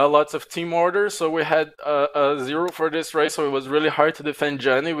lots of team orders, so we had a 0 for this race, so it was really hard to defend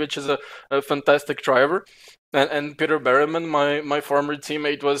Gianni, which is a fantastic driver. And Peter Berryman, my former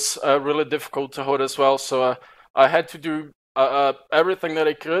teammate, was really difficult to hold as well. So I had to do everything that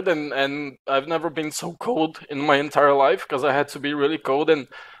I could, and I've never been so cold in my entire life, because I had to be really cold. And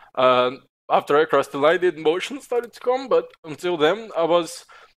after I crossed the line, the emotion started to come, but until then, I was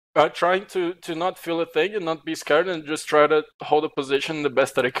trying to not feel a thing and not be scared, and just try to hold a position the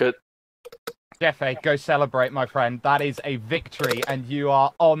best that I could. Jefe, go celebrate, my friend. That is a victory, and you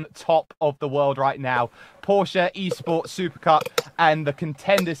are on top of the world right now. Porsche, Esports, Supercup, and the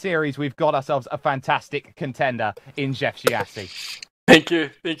Contender Series. We've got ourselves a fantastic contender in Jeff Giassi. Thank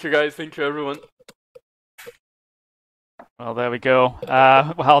you, guys. Thank you, everyone. Well, there we go.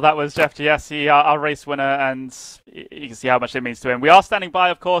 Well, that was Jeff Giassi, our race winner, and you can see how much it means to him. We are standing by,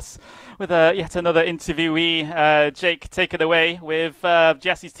 of course, with yet another interviewee. Jake, take it away with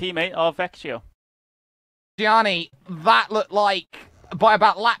Giassi's teammate of Vecchio. Gianni, that looked like by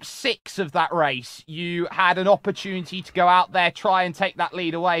about lap 6 of that race, you had an opportunity to go out there, try and take that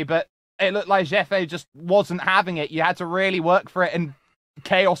lead away, but it looked like Jefe just wasn't having it. You had to really work for it, and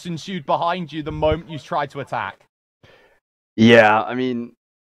chaos ensued behind you the moment you tried to attack. Yeah, I mean,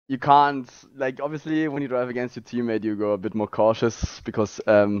 you can't, like, obviously when you drive against your teammate, you go a bit more cautious, because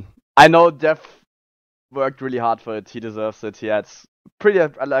I know Jeff worked really hard for it. He deserves it. He had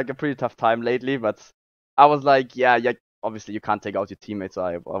a pretty tough time lately, but I was like, yeah, obviously you can't take out your teammates, so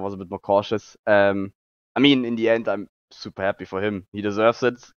I was a bit more cautious. I mean, in the end, super happy for him. He deserves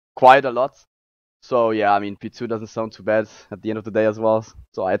it quite a lot. So yeah, I mean, P2 doesn't sound too bad at the end of the day as well.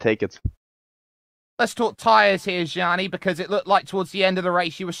 So I take it. Let's talk tyres here, Gianni, because it looked like towards the end of the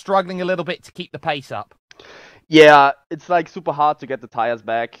race you were struggling a little bit to keep the pace up. Yeah, it's like super hard to get the tires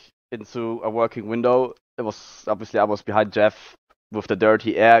back into a working window. It was obviously I was behind Jeff with the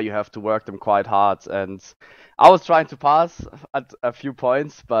dirty air. You have to work them quite hard, and I was trying to pass at a few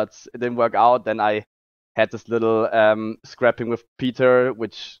points, but it didn't work out. Then I had this little scrapping with Peter,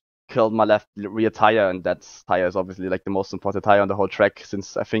 which killed my left rear tire, and that tire is obviously like the most important tire on the whole track,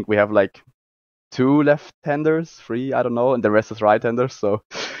 since I think we have like 2 left-handers, 3, I don't know, and the rest is right-handers. So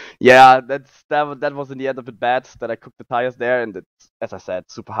yeah, that was in the end a bit bad that I cooked the tires there, and it's, as I said,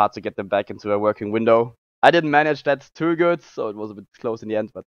 super hard to get them back into a working window. I didn't manage that too good, so it was a bit close in the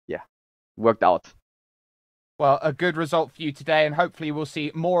end, but yeah, worked out. Well, a good result for you today, and hopefully we'll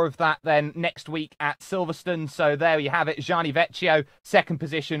see more of that then next week at Silverstone. So there you have it, Gianni Vecchio, second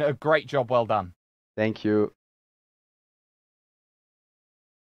position. A great job, well done. Thank you.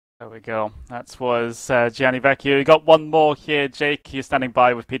 There we go. That was Gianni Vecchio. You got one more here, Jake. You're standing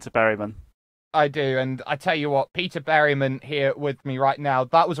by with Peter Berryman. I do, and I tell you what, Peter Berryman here with me right now,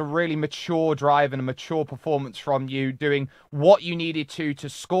 that was a really mature drive and a mature performance from you, doing what you needed to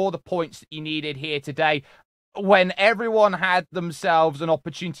score the points that you needed here today. When everyone had themselves an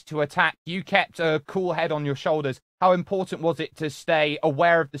opportunity to attack, you kept a cool head on your shoulders. How important was it to stay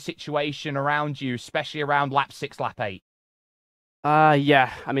aware of the situation around you, especially around lap 6, lap 8?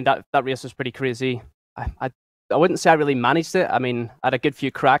 Yeah, I mean, that race was pretty crazy. I wouldn't say I really managed it. I mean, I had a good few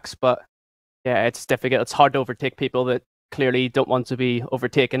cracks, but yeah, it's difficult. It's hard to overtake people that clearly don't want to be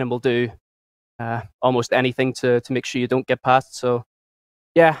overtaken and will do almost anything to make sure you don't get past. So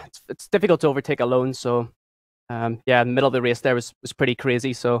yeah, it's difficult to overtake alone. So yeah, the middle of the race there was pretty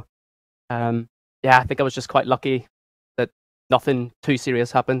crazy. So yeah, I think I was just quite lucky that nothing too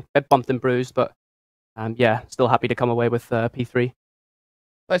serious happened. A bit bumped and bruised, but yeah, still happy to come away with P3.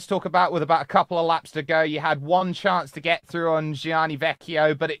 Let's talk about, with about a couple of laps to go, you had one chance to get through on Gianni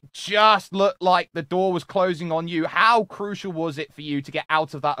Vecchio, but it just looked like the door was closing on you. How crucial was it for you to get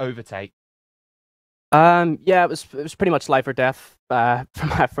out of that overtake? Yeah, it was pretty much life or death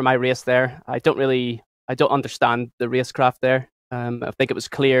for my race there. I don't understand the racecraft there. I think it was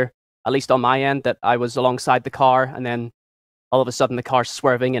clear, at least on my end, that I was alongside the car, and then all of a sudden the car's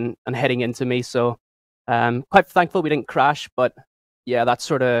swerving and heading into me. So quite thankful we didn't crash, but yeah, that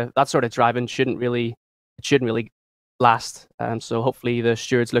sort of driving shouldn't really last. So hopefully the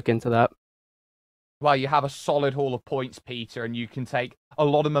stewards look into that. Well, you have a solid haul of points, Peter, and you can take a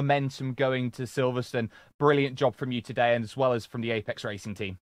lot of momentum going to Silverstone. Brilliant job from you today, and as well as from the Apex Racing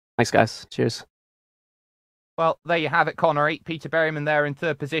team. Thanks, guys. Cheers. Well, there you have it, Connor. Peter Berryman there in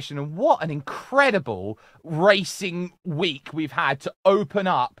third position. And what an incredible racing week we've had to open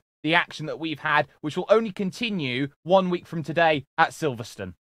up the action that we've had, which will only continue 1 week from today at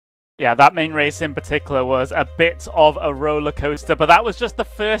Silverstone. Yeah, that main race in particular was a bit of a roller coaster, but that was just the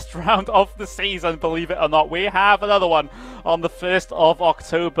first round of the season, believe it or not. We have another one on the 1st of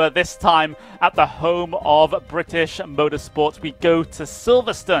October, this time at the home of British Motorsport. We go to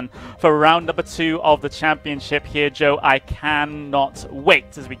Silverstone for round number 2 of the championship here, Joe. I cannot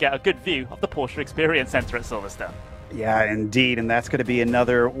wait as we get a good view of the Porsche Experience Centre at Silverstone. Yeah, indeed, and that's going to be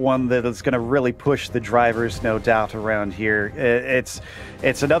another one that is going to really push the drivers, no doubt, around here. It's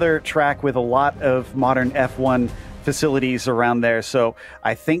another track with a lot of modern F1 facilities around there, so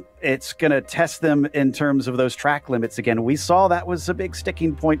I think it's going to test them in terms of those track limits again. We saw that was a big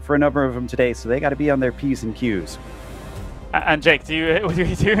sticking point for a number of them today, so they got to be on their P's and Q's. And Jake, do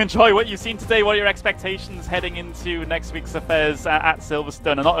you enjoy what you've seen today? What are your expectations heading into next week's affairs at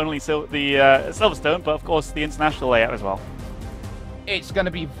Silverstone? And not only Silverstone, but of course the international layout as well. It's going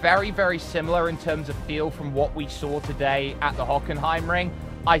to be very, very similar in terms of feel from what we saw today at the Hockenheimring.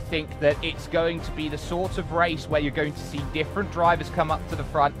 I think that it's going to be the sort of race where you're going to see different drivers come up to the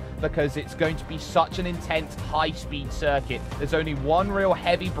front, because it's going to be such an intense high-speed circuit. There's only one real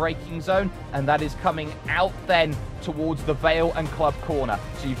heavy braking zone, and that is coming out then towards the Vale and Club corner.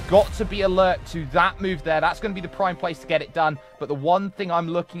 So you've got to be alert to that move there. That's going to be the prime place to get it done. But the one thing I'm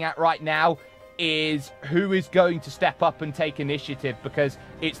looking at right now is who is going to step up and take initiative, because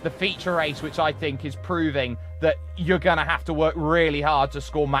it's the feature race which I think is proving that you're going to have to work really hard to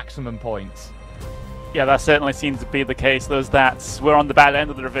score maximum points. Yeah, that certainly seems to be the case. Those that were on the bad end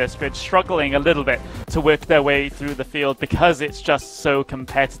of the reverse grid struggling a little bit to work their way through the field because it's just so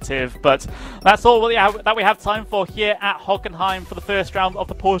competitive. But that's all that we have time for here at Hockenheim for the first round of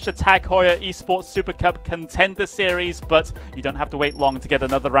the Porsche Tag Heuer Esports Supercup Contender Series. But you don't have to wait long to get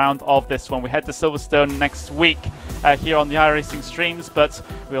another round of this one. We head to Silverstone next week here on the iRacing streams, but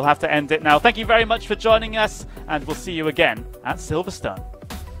we'll have to end it now. Thank you very much for joining us, and we'll see you again at Silverstone.